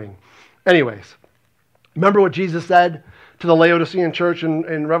be doing. Anyways, remember what Jesus said to the Laodicean church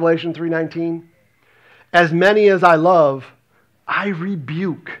in Revelation 3:19? As many as I love, I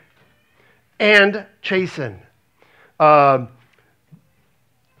rebuke and chasten. I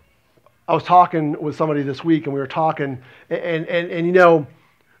was talking with somebody this week, and we were talking, and you know,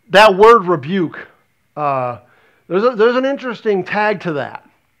 that word rebuke, there's an interesting tag to that.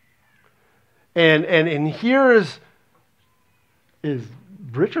 And here is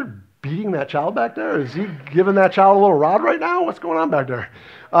Richard beating that child back there? Is he giving that child a little rod right now? What's going on back there?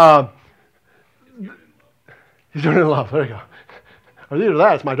 He's doing it in love. There you go. Or either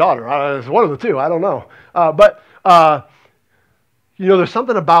that, it's my daughter. It's one of the two. I don't know. There's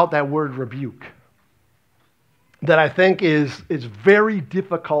something about that word rebuke that I think is very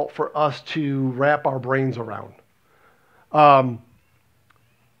difficult for us to wrap our brains around.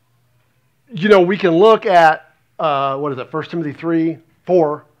 We can look at, 1 Timothy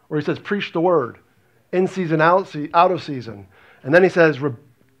 3:4, where he says, preach the word, in season, out of season. And then he says,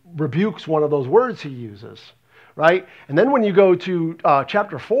 rebuke's one of those words he uses, right? And then when you go to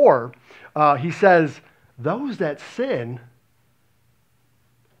chapter 4, he says, those that sin,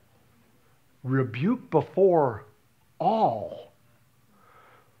 rebuke before all.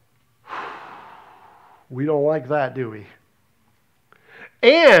 We don't like that, do we?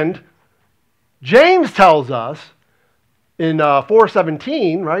 And James tells us in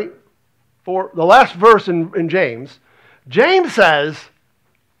 4:17, right? For the last verse in James, James says,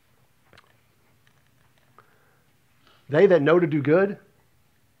 they that know to do good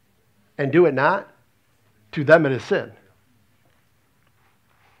and do it not, to them it is sin.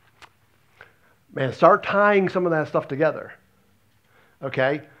 Man, start tying some of that stuff together.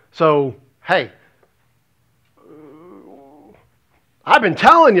 Okay? So, hey, I've been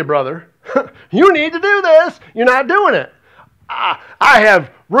telling you, brother, you need to do this. You're not doing it. I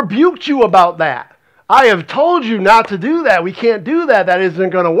have rebuked you about that. I have told you not to do that. We can't do that. That isn't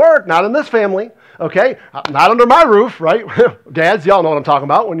going to work. Not in this family. Okay? Not under my roof, right? Dads, y'all know what I'm talking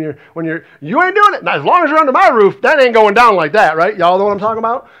about. When you ain't doing it. Now, as long as you're under my roof, that ain't going down like that, right? Y'all know what I'm talking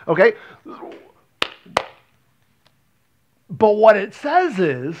about? Okay? But what it says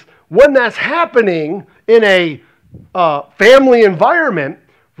is, when that's happening in a family environment,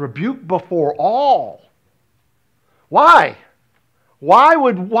 rebuke before all. Why? Why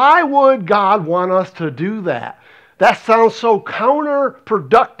would God want us to do that? That sounds so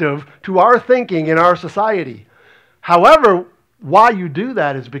counterproductive to our thinking in our society. However, why you do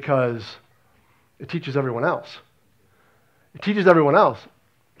that is because it teaches everyone else. It teaches everyone else.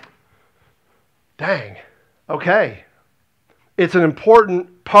 Dang. Okay. It's an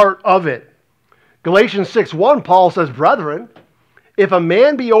important part of it. Galatians 6:1, Paul says, brethren, if a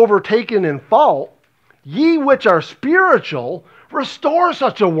man be overtaken in fault, ye which are spiritual, restore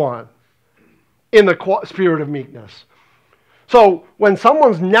such a one in the spirit of meekness. So when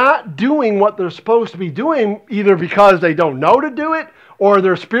someone's not doing what they're supposed to be doing, either because they don't know to do it, or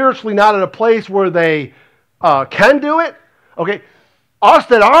they're spiritually not at a place where they can do it, okay, us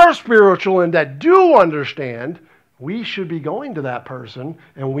that are spiritual and that do understand, we should be going to that person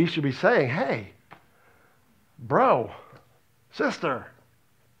and we should be saying, hey, bro, sister,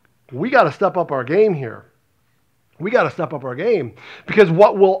 we got to step up our game here. We got to step up our game. Because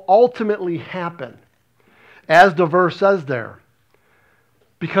what will ultimately happen, as the verse says there,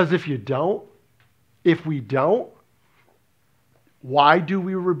 because if we don't, why do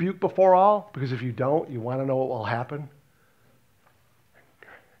we rebuke before all? Because if you don't, you want to know what will happen?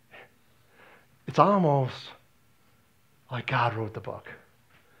 It's almost like God wrote the book.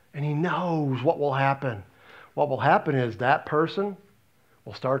 And he knows what will happen. What will happen is that person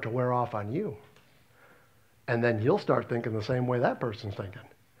will start to wear off on you. And then you'll start thinking the same way that person's thinking.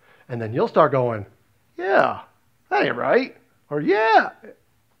 And then you'll start going, yeah, that ain't right. Or yeah.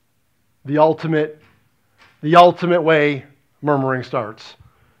 The ultimate way murmuring starts.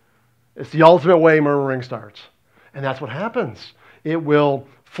 It's the ultimate way murmuring starts. And that's what happens. It will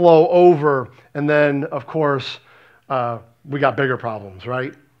flow over. And then, of course, we got bigger problems,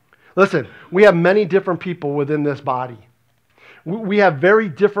 right? Listen, we have many different people within this body. We have very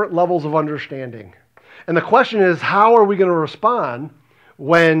different levels of understanding. And the question is, how are we going to respond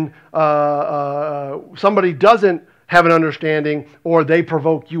when somebody doesn't have an understanding or they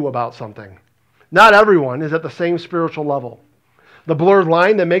provoke you about something? Not everyone is at the same spiritual level. The blurred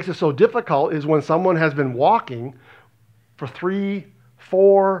line that makes it so difficult is when someone has been walking for 3,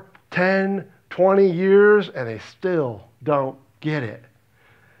 4, 10, 20 years and they still don't get it.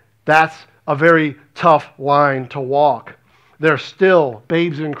 That's a very tough line to walk. They're still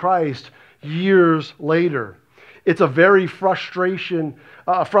babes in Christ years later. It's a very frustrating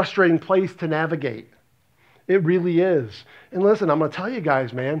place to navigate. It really is. And listen, I'm going to tell you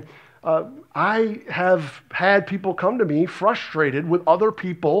guys, man, I have had people come to me frustrated with other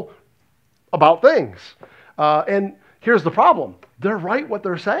people about things. And here's the problem. They're right what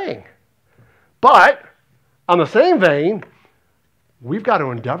they're saying. But on the same vein, we've got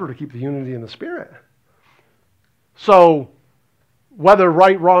to endeavor to keep the unity in the Spirit. So whether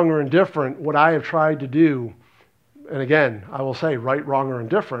right, wrong, or indifferent, what I have tried to do and again, I will say right, wrong, or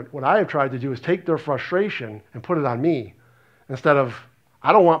indifferent, what I have tried to do is take their frustration and put it on me instead of,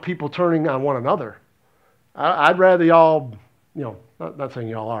 I don't want people turning on one another. I'd rather y'all, not saying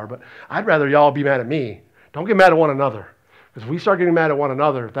y'all are, but I'd rather y'all be mad at me. Don't get mad at one another. Because if we start getting mad at one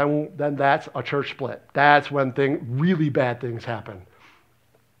another, then that's a church split. That's when really bad things happen.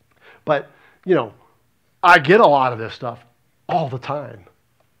 But, I get a lot of this stuff all the time.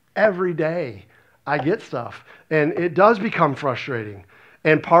 Every day I get stuff. And it does become frustrating.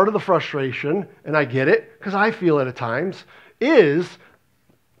 And part of the frustration, and I get it, because I feel it at times, is,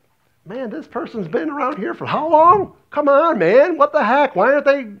 man, this person's been around here for how long? Come on, man. What the heck? Why aren't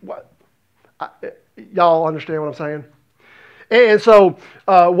they? Y'all understand what I'm saying? And so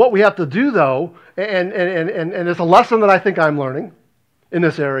what we have to do, though, and it's a lesson that I think I'm learning in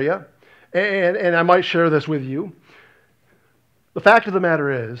this area, and I might share this with you. The fact of the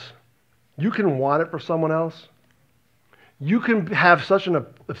matter is, you can want it for someone else. You can have such an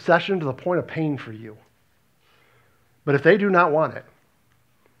obsession to the point of pain for you. But if they do not want it,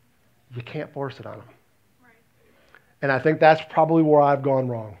 you can't force it on them. Right. And I think that's probably where I've gone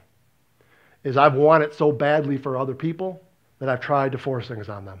wrong, is I've wanted so badly for other people that I've tried to force things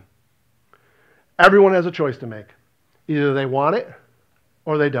on them. Everyone has a choice to make. Either they want it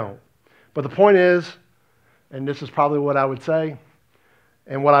or they don't. But the point is, and this is probably what I would say,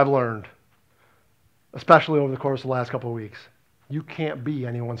 and what I've learned, especially over the course of the last couple of weeks, you can't be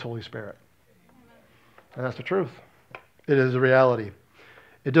anyone's Holy Spirit. And that's the truth. It is a reality.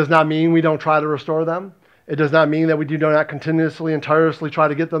 It does not mean we don't try to restore them. It does not mean that we do not continuously and tirelessly try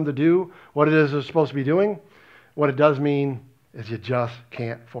to get them to do what it is they're supposed to be doing. What it does mean is you just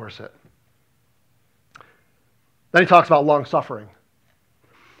can't force it. Then he talks about long-suffering,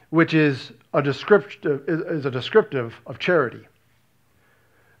 which is a descriptive of charity.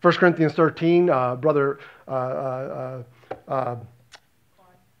 1 Corinthians 13, brother, I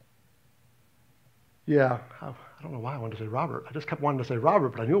don't know why I wanted to say Robert. I just kept wanting to say Robert,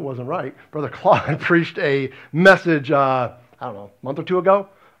 but I knew it wasn't right. Brother Claude preached a message, a month or two ago,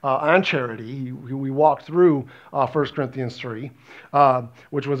 on charity. We walked through 1 Corinthians 3,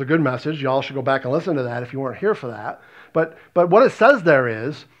 which was a good message. Y'all should go back and listen to that if you weren't here for that. But what it says there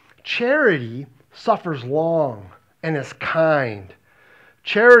is, charity suffers long and is kind.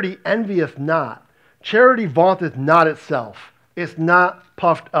 Charity envieth not. Charity vaunteth not itself. It's not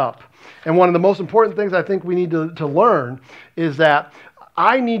puffed up. And one of the most important things I think we need to learn is that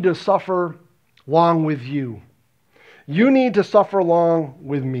I need to suffer long with you. You need to suffer long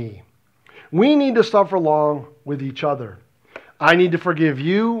with me. We need to suffer long with each other. I need to forgive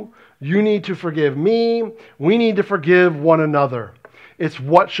you. You need to forgive me. We need to forgive one another. It's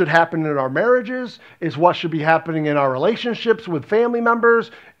what should happen in our marriages. It's what should be happening in our relationships with family members.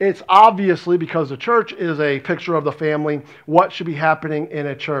 It's obviously, because the church is a picture of the family, what should be happening in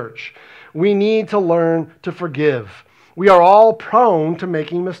a church. We need to learn to forgive. We are all prone to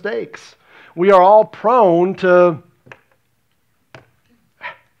making mistakes. We are all prone to,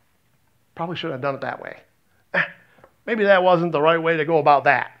 probably shouldn't have done it that way. Maybe that wasn't the right way to go about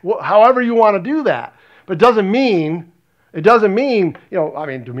that. However you want to do that. But it doesn't mean, do me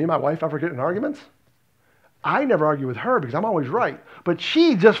and my wife ever get in arguments? I never argue with her because I'm always right. But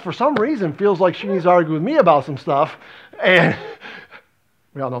she just, for some reason, feels like she needs to argue with me about some stuff. And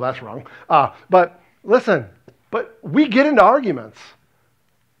we all know that's wrong. But listen, but we get into arguments.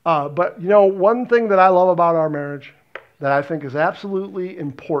 But one thing that I love about our marriage that I think is absolutely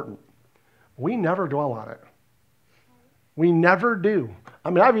important, we never dwell on it. We never do.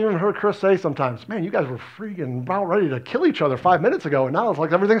 I've even heard Chris say sometimes, man, you guys were freaking about ready to kill each other 5 minutes ago, and now it's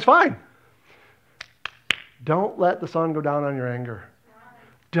like everything's fine. Don't let the sun go down on your anger.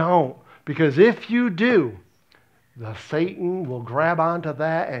 Don't. Because if you do, the Satan will grab onto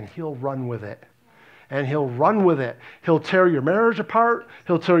that and he'll run with it. And he'll run with it. He'll tear your marriage apart.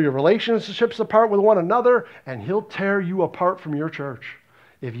 He'll tear your relationships apart with one another. And he'll tear you apart from your church.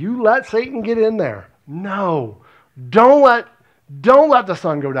 If you let Satan get in there, no. Don't let the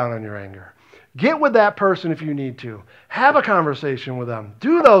sun go down on your anger. Get with that person if you need to. Have a conversation with them.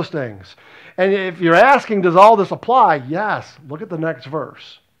 Do those things. And if you're asking, does all this apply? Yes. Look at the next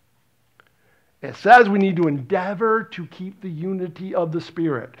verse. It says we need to endeavor to keep the unity of the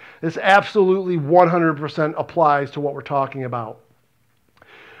Spirit. This absolutely 100% applies to what we're talking about.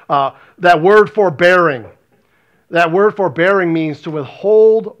 That word forbearing means to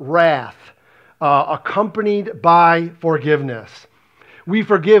withhold wrath, accompanied by forgiveness. We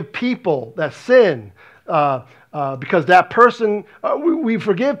forgive people that sin because that person, we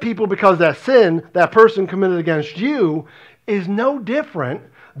forgive people because that sin that person committed against you is no different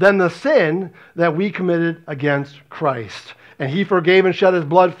than the sin that we committed against Christ. And he forgave and shed his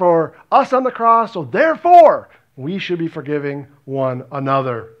blood for us on the cross, so therefore we should be forgiving one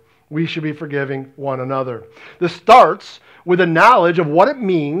another. We should be forgiving one another. This starts with a knowledge of what it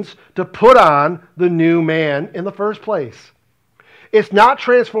means to put on the new man in the first place. It's not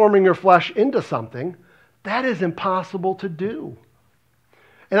transforming your flesh into something. That is impossible to do.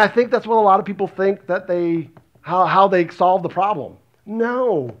 And I think that's what a lot of people think that how they solve the problem.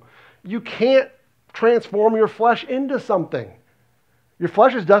 No, you can't transform your flesh into something. Your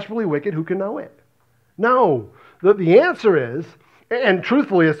flesh is desperately wicked. Who can know it? No, the answer is, and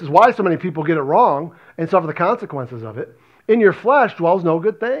truthfully, this is why so many people get it wrong and suffer the consequences of it. In your flesh dwells no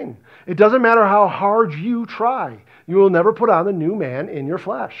good thing. It doesn't matter how hard you try. You will never put on the new man in your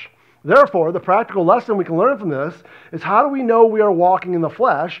flesh. Therefore, the practical lesson we can learn from this is, how do we know we are walking in the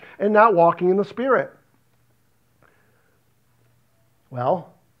flesh and not walking in the Spirit?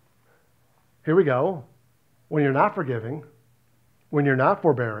 Well, here we go. When you're not forgiving, when you're not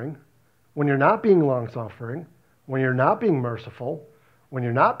forbearing, when you're not being long-suffering, when you're not being merciful, when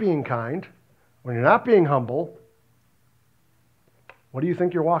you're not being kind, when you're not being humble, what do you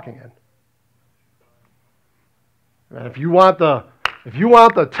think you're walking in? And if you want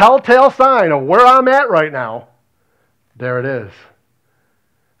the telltale sign of where I'm at right now, there it is.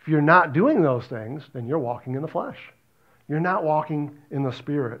 If you're not doing those things, then you're walking in the flesh. You're not walking in the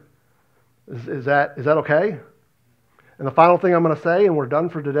Spirit. Is that okay? And the final thing I'm going to say, and we're done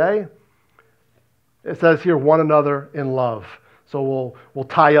for today, it says here, one another in love. So we'll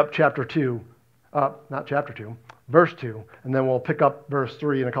tie up chapter 2, not chapter 2, verse 2, and then we'll pick up verse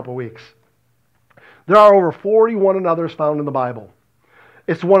 3 in a couple of weeks. There are over 40 one another's found in the Bible.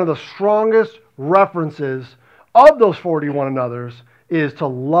 It's one of the strongest references of those 40 one another's is to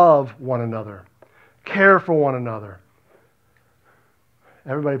love one another, care for one another.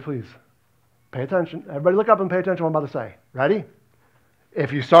 Everybody, please, pay attention. Everybody look up and pay attention to what I'm about to say. Ready?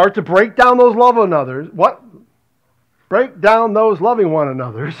 If you start to break down those love one another's, break down those loving one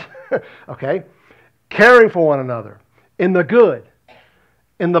another's, okay? Caring for one another, in the good,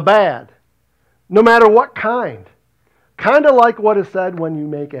 in the bad, no matter what kind. Kind of like what is said when you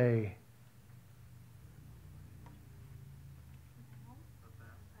make a...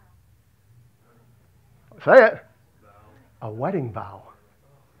 Say it. A wedding vow.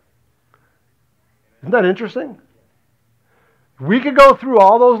 Isn't that interesting? We could go through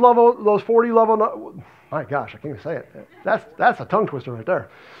all those 40 level... My gosh, I can't even say it. That's a tongue twister right there.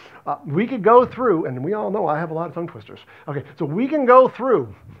 We could go through, and we all know I have a lot of tongue twisters. Okay, so we can go through.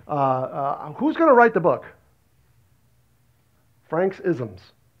 Who's going to write the book? Frank's Isms.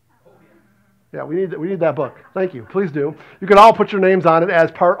 Yeah, we need that book. Thank you. Please do. You can all put your names on it as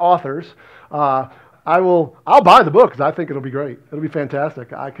part authors. I'll buy the book because I think it'll be great. It'll be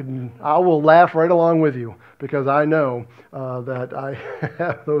fantastic. I will laugh right along with you because I know that I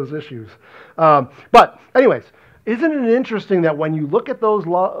have those issues. But anyways, isn't it interesting that when you look at those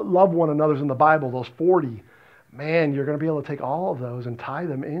love one another's in the Bible, those 40, man, you're going to be able to take all of those and tie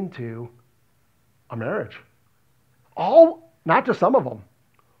them into a marriage. Not just some of them,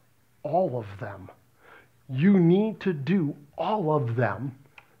 all of them. You need to do all of them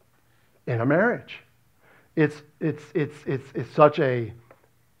in a marriage. It's such a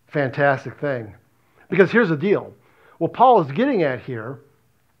fantastic thing. Because here's the deal. What Paul is getting at here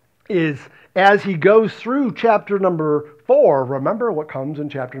is, as he goes through chapter number 4, remember what comes in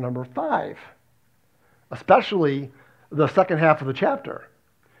chapter number 5, especially the second half of the chapter.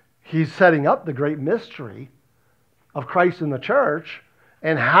 He's setting up the great mystery of Christ in the church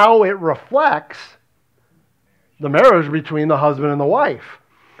and how it reflects the marriage between the husband and the wife.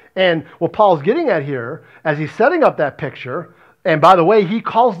 And what Paul's getting at here, as he's setting up that picture, and by the way, he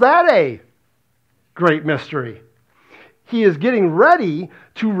calls that a great mystery. He is getting ready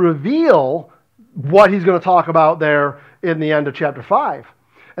to reveal what he's going to talk about there in the end of chapter 5.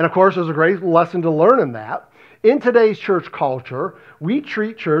 And of course, there's a great lesson to learn in that. In today's church culture, we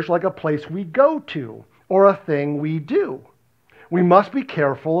treat church like a place we go to or a thing we do. We must be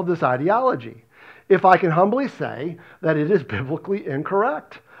careful of this ideology. If I can humbly say that it is biblically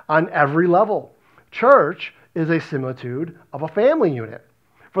incorrect on every level. Church is a similitude of a family unit.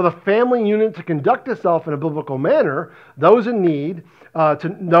 For the family unit to conduct itself in a biblical manner, we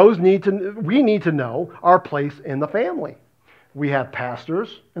need to know our place in the family. We have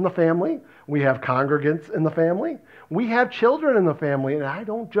pastors in the family. We have congregants in the family. We have children in the family, and I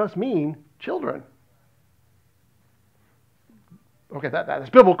don't just mean children. Okay, that's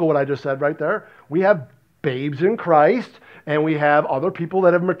biblical what I just said right there. We have babes in Christ, and we have other people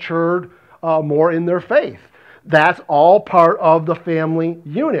that have matured more in their faith. That's all part of the family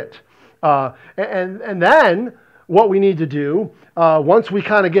unit. And then what we need to do, once we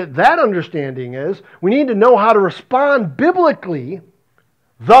kind of get that understanding, is we need to know how to respond biblically,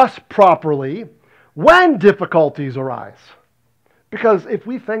 thus properly, when difficulties arise. Because if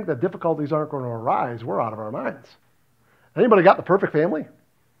we think that difficulties aren't going to arise, we're out of our minds. Anybody got the perfect family?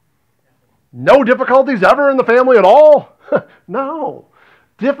 No difficulties ever in the family at all? No.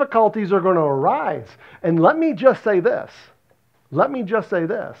 Difficulties are going to arise. And let me just say this.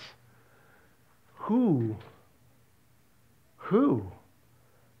 Who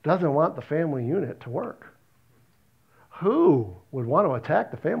doesn't want the family unit to work? Who would want to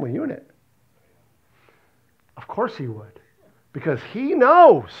attack the family unit? Of course he would. Because he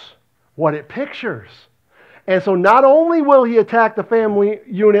knows what it pictures. And so not only will he attack the family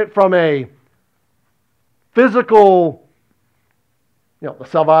unit from a physical, the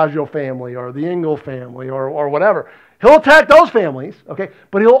Salvaggio family or the Engel family or whatever. He'll attack those families, okay?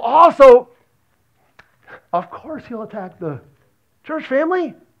 But he'll also, of course he'll attack the church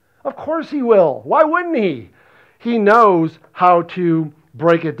family. Of course he will. Why wouldn't he? He knows how to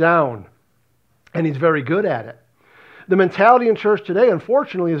break it down. And he's very good at it. The mentality in church today,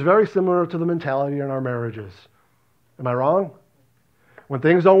 unfortunately, is very similar to the mentality in our marriages. Am I wrong? When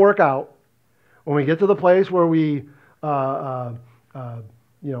things don't work out, when we get to the place where we're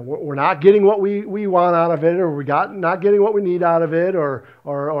not getting what we want out of it, or not getting what we need out of it, or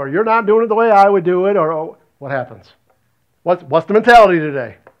you're not doing it the way I would do it, or what happens? What's the mentality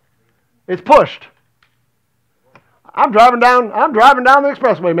today? It's pushed. I'm driving down the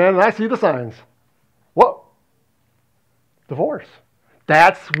expressway, man, and I see the signs. What? Divorce.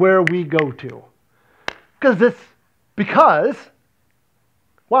 That's where we go to. Because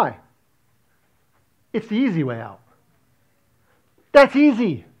why? It's the easy way out. That's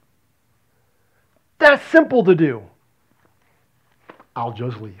easy. That's simple to do. I'll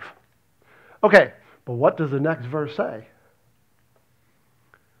just leave. Okay, but what does the next verse say?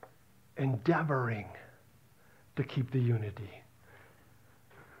 Endeavoring to keep the unity.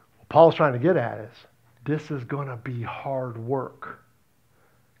 What Paul's trying to get at is, this is going to be hard work.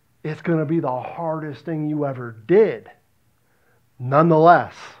 It's going to be the hardest thing you ever did.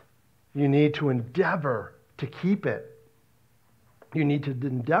 Nonetheless, you need to endeavor to keep it. You need to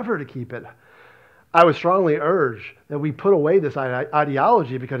endeavor to keep it. I would strongly urge that we put away this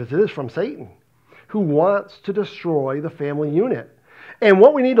ideology because it is from Satan, who wants to destroy the family unit. And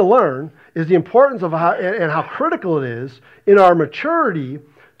what we need to learn is the importance of how critical it is in our maturity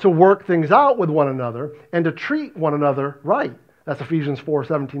to work things out with one another and to treat one another right. That's Ephesians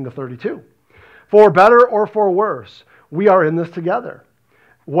 4:17-32. For better or for worse, we are in this together.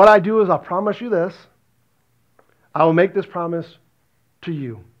 What I do is I'll promise you this. I will make this promise to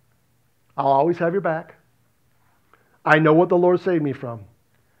you. I'll always have your back. I know what the Lord saved me from.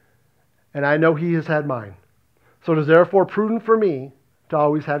 And I know He has had mine. So it is therefore prudent for me to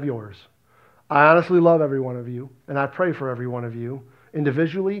always have yours. I honestly love every one of you, and I pray for every one of you,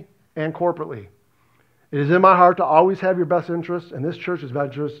 individually and corporately. It is in my heart to always have your best interests and this church's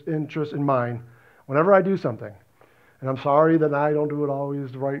best interest in mind whenever I do something. And I'm sorry that I don't do it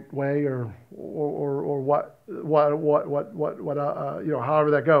always the right way or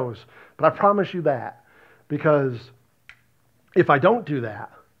however that goes. But I promise you that, because if I don't do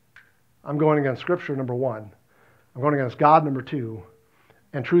that, I'm going against Scripture, number one. I'm going against God, number two.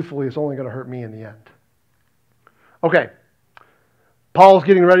 And truthfully, it's only going to hurt me in the end. Okay. Paul's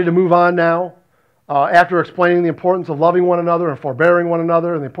getting ready to move on now. After explaining the importance of loving one another and forbearing one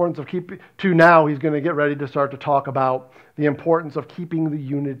another and the importance of now he's going to get ready to start to talk about the importance of keeping the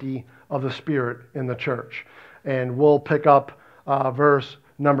unity of the Spirit in the church. And we'll pick up verse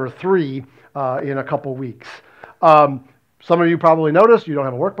number 3 in a couple weeks. Some of you probably noticed you don't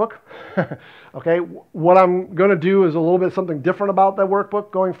have a workbook. Okay, what I'm going to do is a little bit something different about that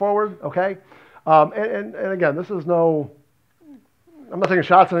workbook going forward. Okay, and again, this is I'm not taking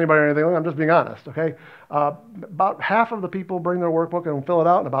shots at anybody or anything. I'm just being honest. Okay, about half of the people bring their workbook and fill it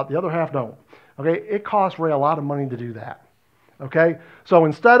out, and about the other half don't. Okay, it costs Ray a lot of money to do that. Okay, so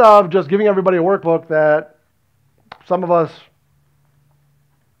instead of just giving everybody a workbook that some of us,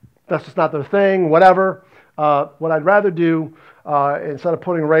 that's just not their thing, whatever. What I'd rather do, instead of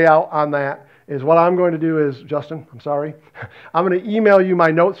putting Ray out on that, is what I'm going to do is, Justin, I'm sorry, I'm going to email you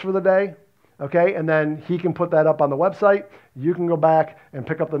my notes for the day, okay? And then he can put that up on the website. You can go back and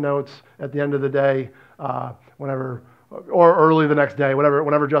pick up the notes at the end of the day, whenever, or early the next day,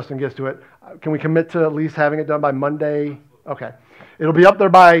 whenever Justin gets to it. Can we commit to at least having it done by Monday? Okay. It'll be up there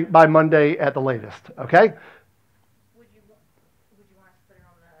by Monday at the latest, okay?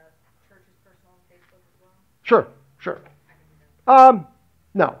 Sure, sure. No.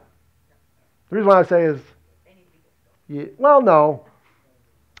 The reason why I say is, yeah, well, no.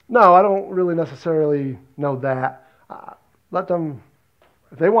 No, I don't really necessarily know that. Let them,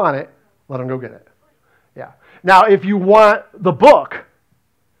 if they want it, let them go get it. Yeah. Now, if you want the book,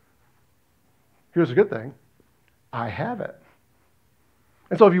 here's a good thing. I have it.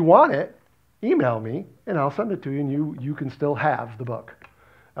 And so if you want it, email me, and I'll send it to you, and you can still have the book.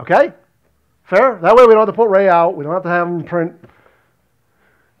 Okay? Fair? That way we don't have to put Ray out. We don't have to have him print.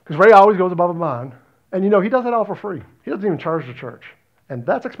 Because Ray always goes above and beyond. And he does it all for free. He doesn't even charge the church. And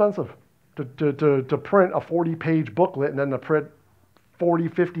that's expensive to print a 40-page booklet and then to print 40,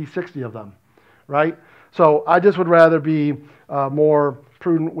 50, 60 of them, right? So I just would rather be more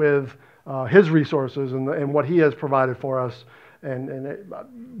prudent with his resources and what he has provided for us.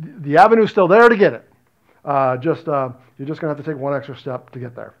 The avenue's still there to get it. You're just going to have to take one extra step to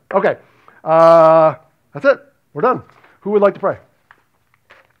get there. Okay. That's it. We're done. Who would like to pray?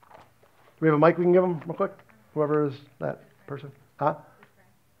 Do we have a mic we can give them real quick? Whoever is that person. Huh?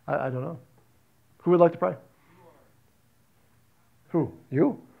 I don't know. Who would like to pray? Who?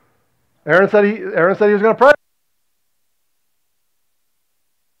 You? Aaron said he was going to pray.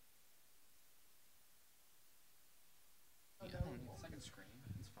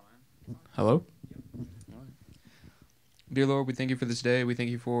 Hello? Dear Lord, we thank you for this day. We thank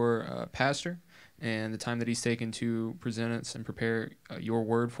you for Pastor and the time that he's taken to present us and prepare your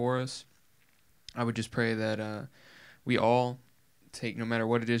word for us. I would just pray that we all take, no matter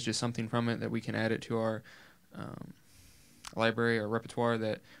what it is, just something from it, that we can add it to our library or repertoire,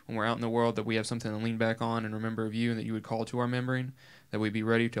 that when we're out in the world that we have something to lean back on and remember of you, and that you would call to our remembering, that we'd be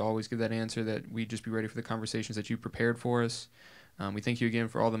ready to always give that answer, that we'd just be ready for the conversations that you prepared for us. We thank you again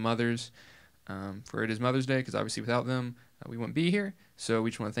for all the mothers, for it is Mother's Day, because obviously without them we wouldn't be here. So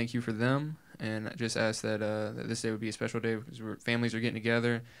we just want to thank you for them, and just ask that, that this day would be a special day because families are getting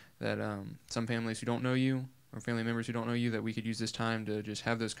together, that some families who don't know you, or family members who don't know you, that we could use this time to just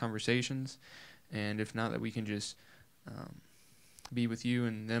have those conversations, and if not, that we can just be with you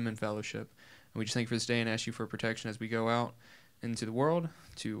and them in fellowship. And we just thank you for this day and ask you for protection as we go out into the world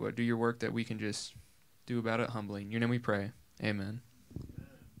to do your work, that we can just do about it humbly. In your name we pray. Amen.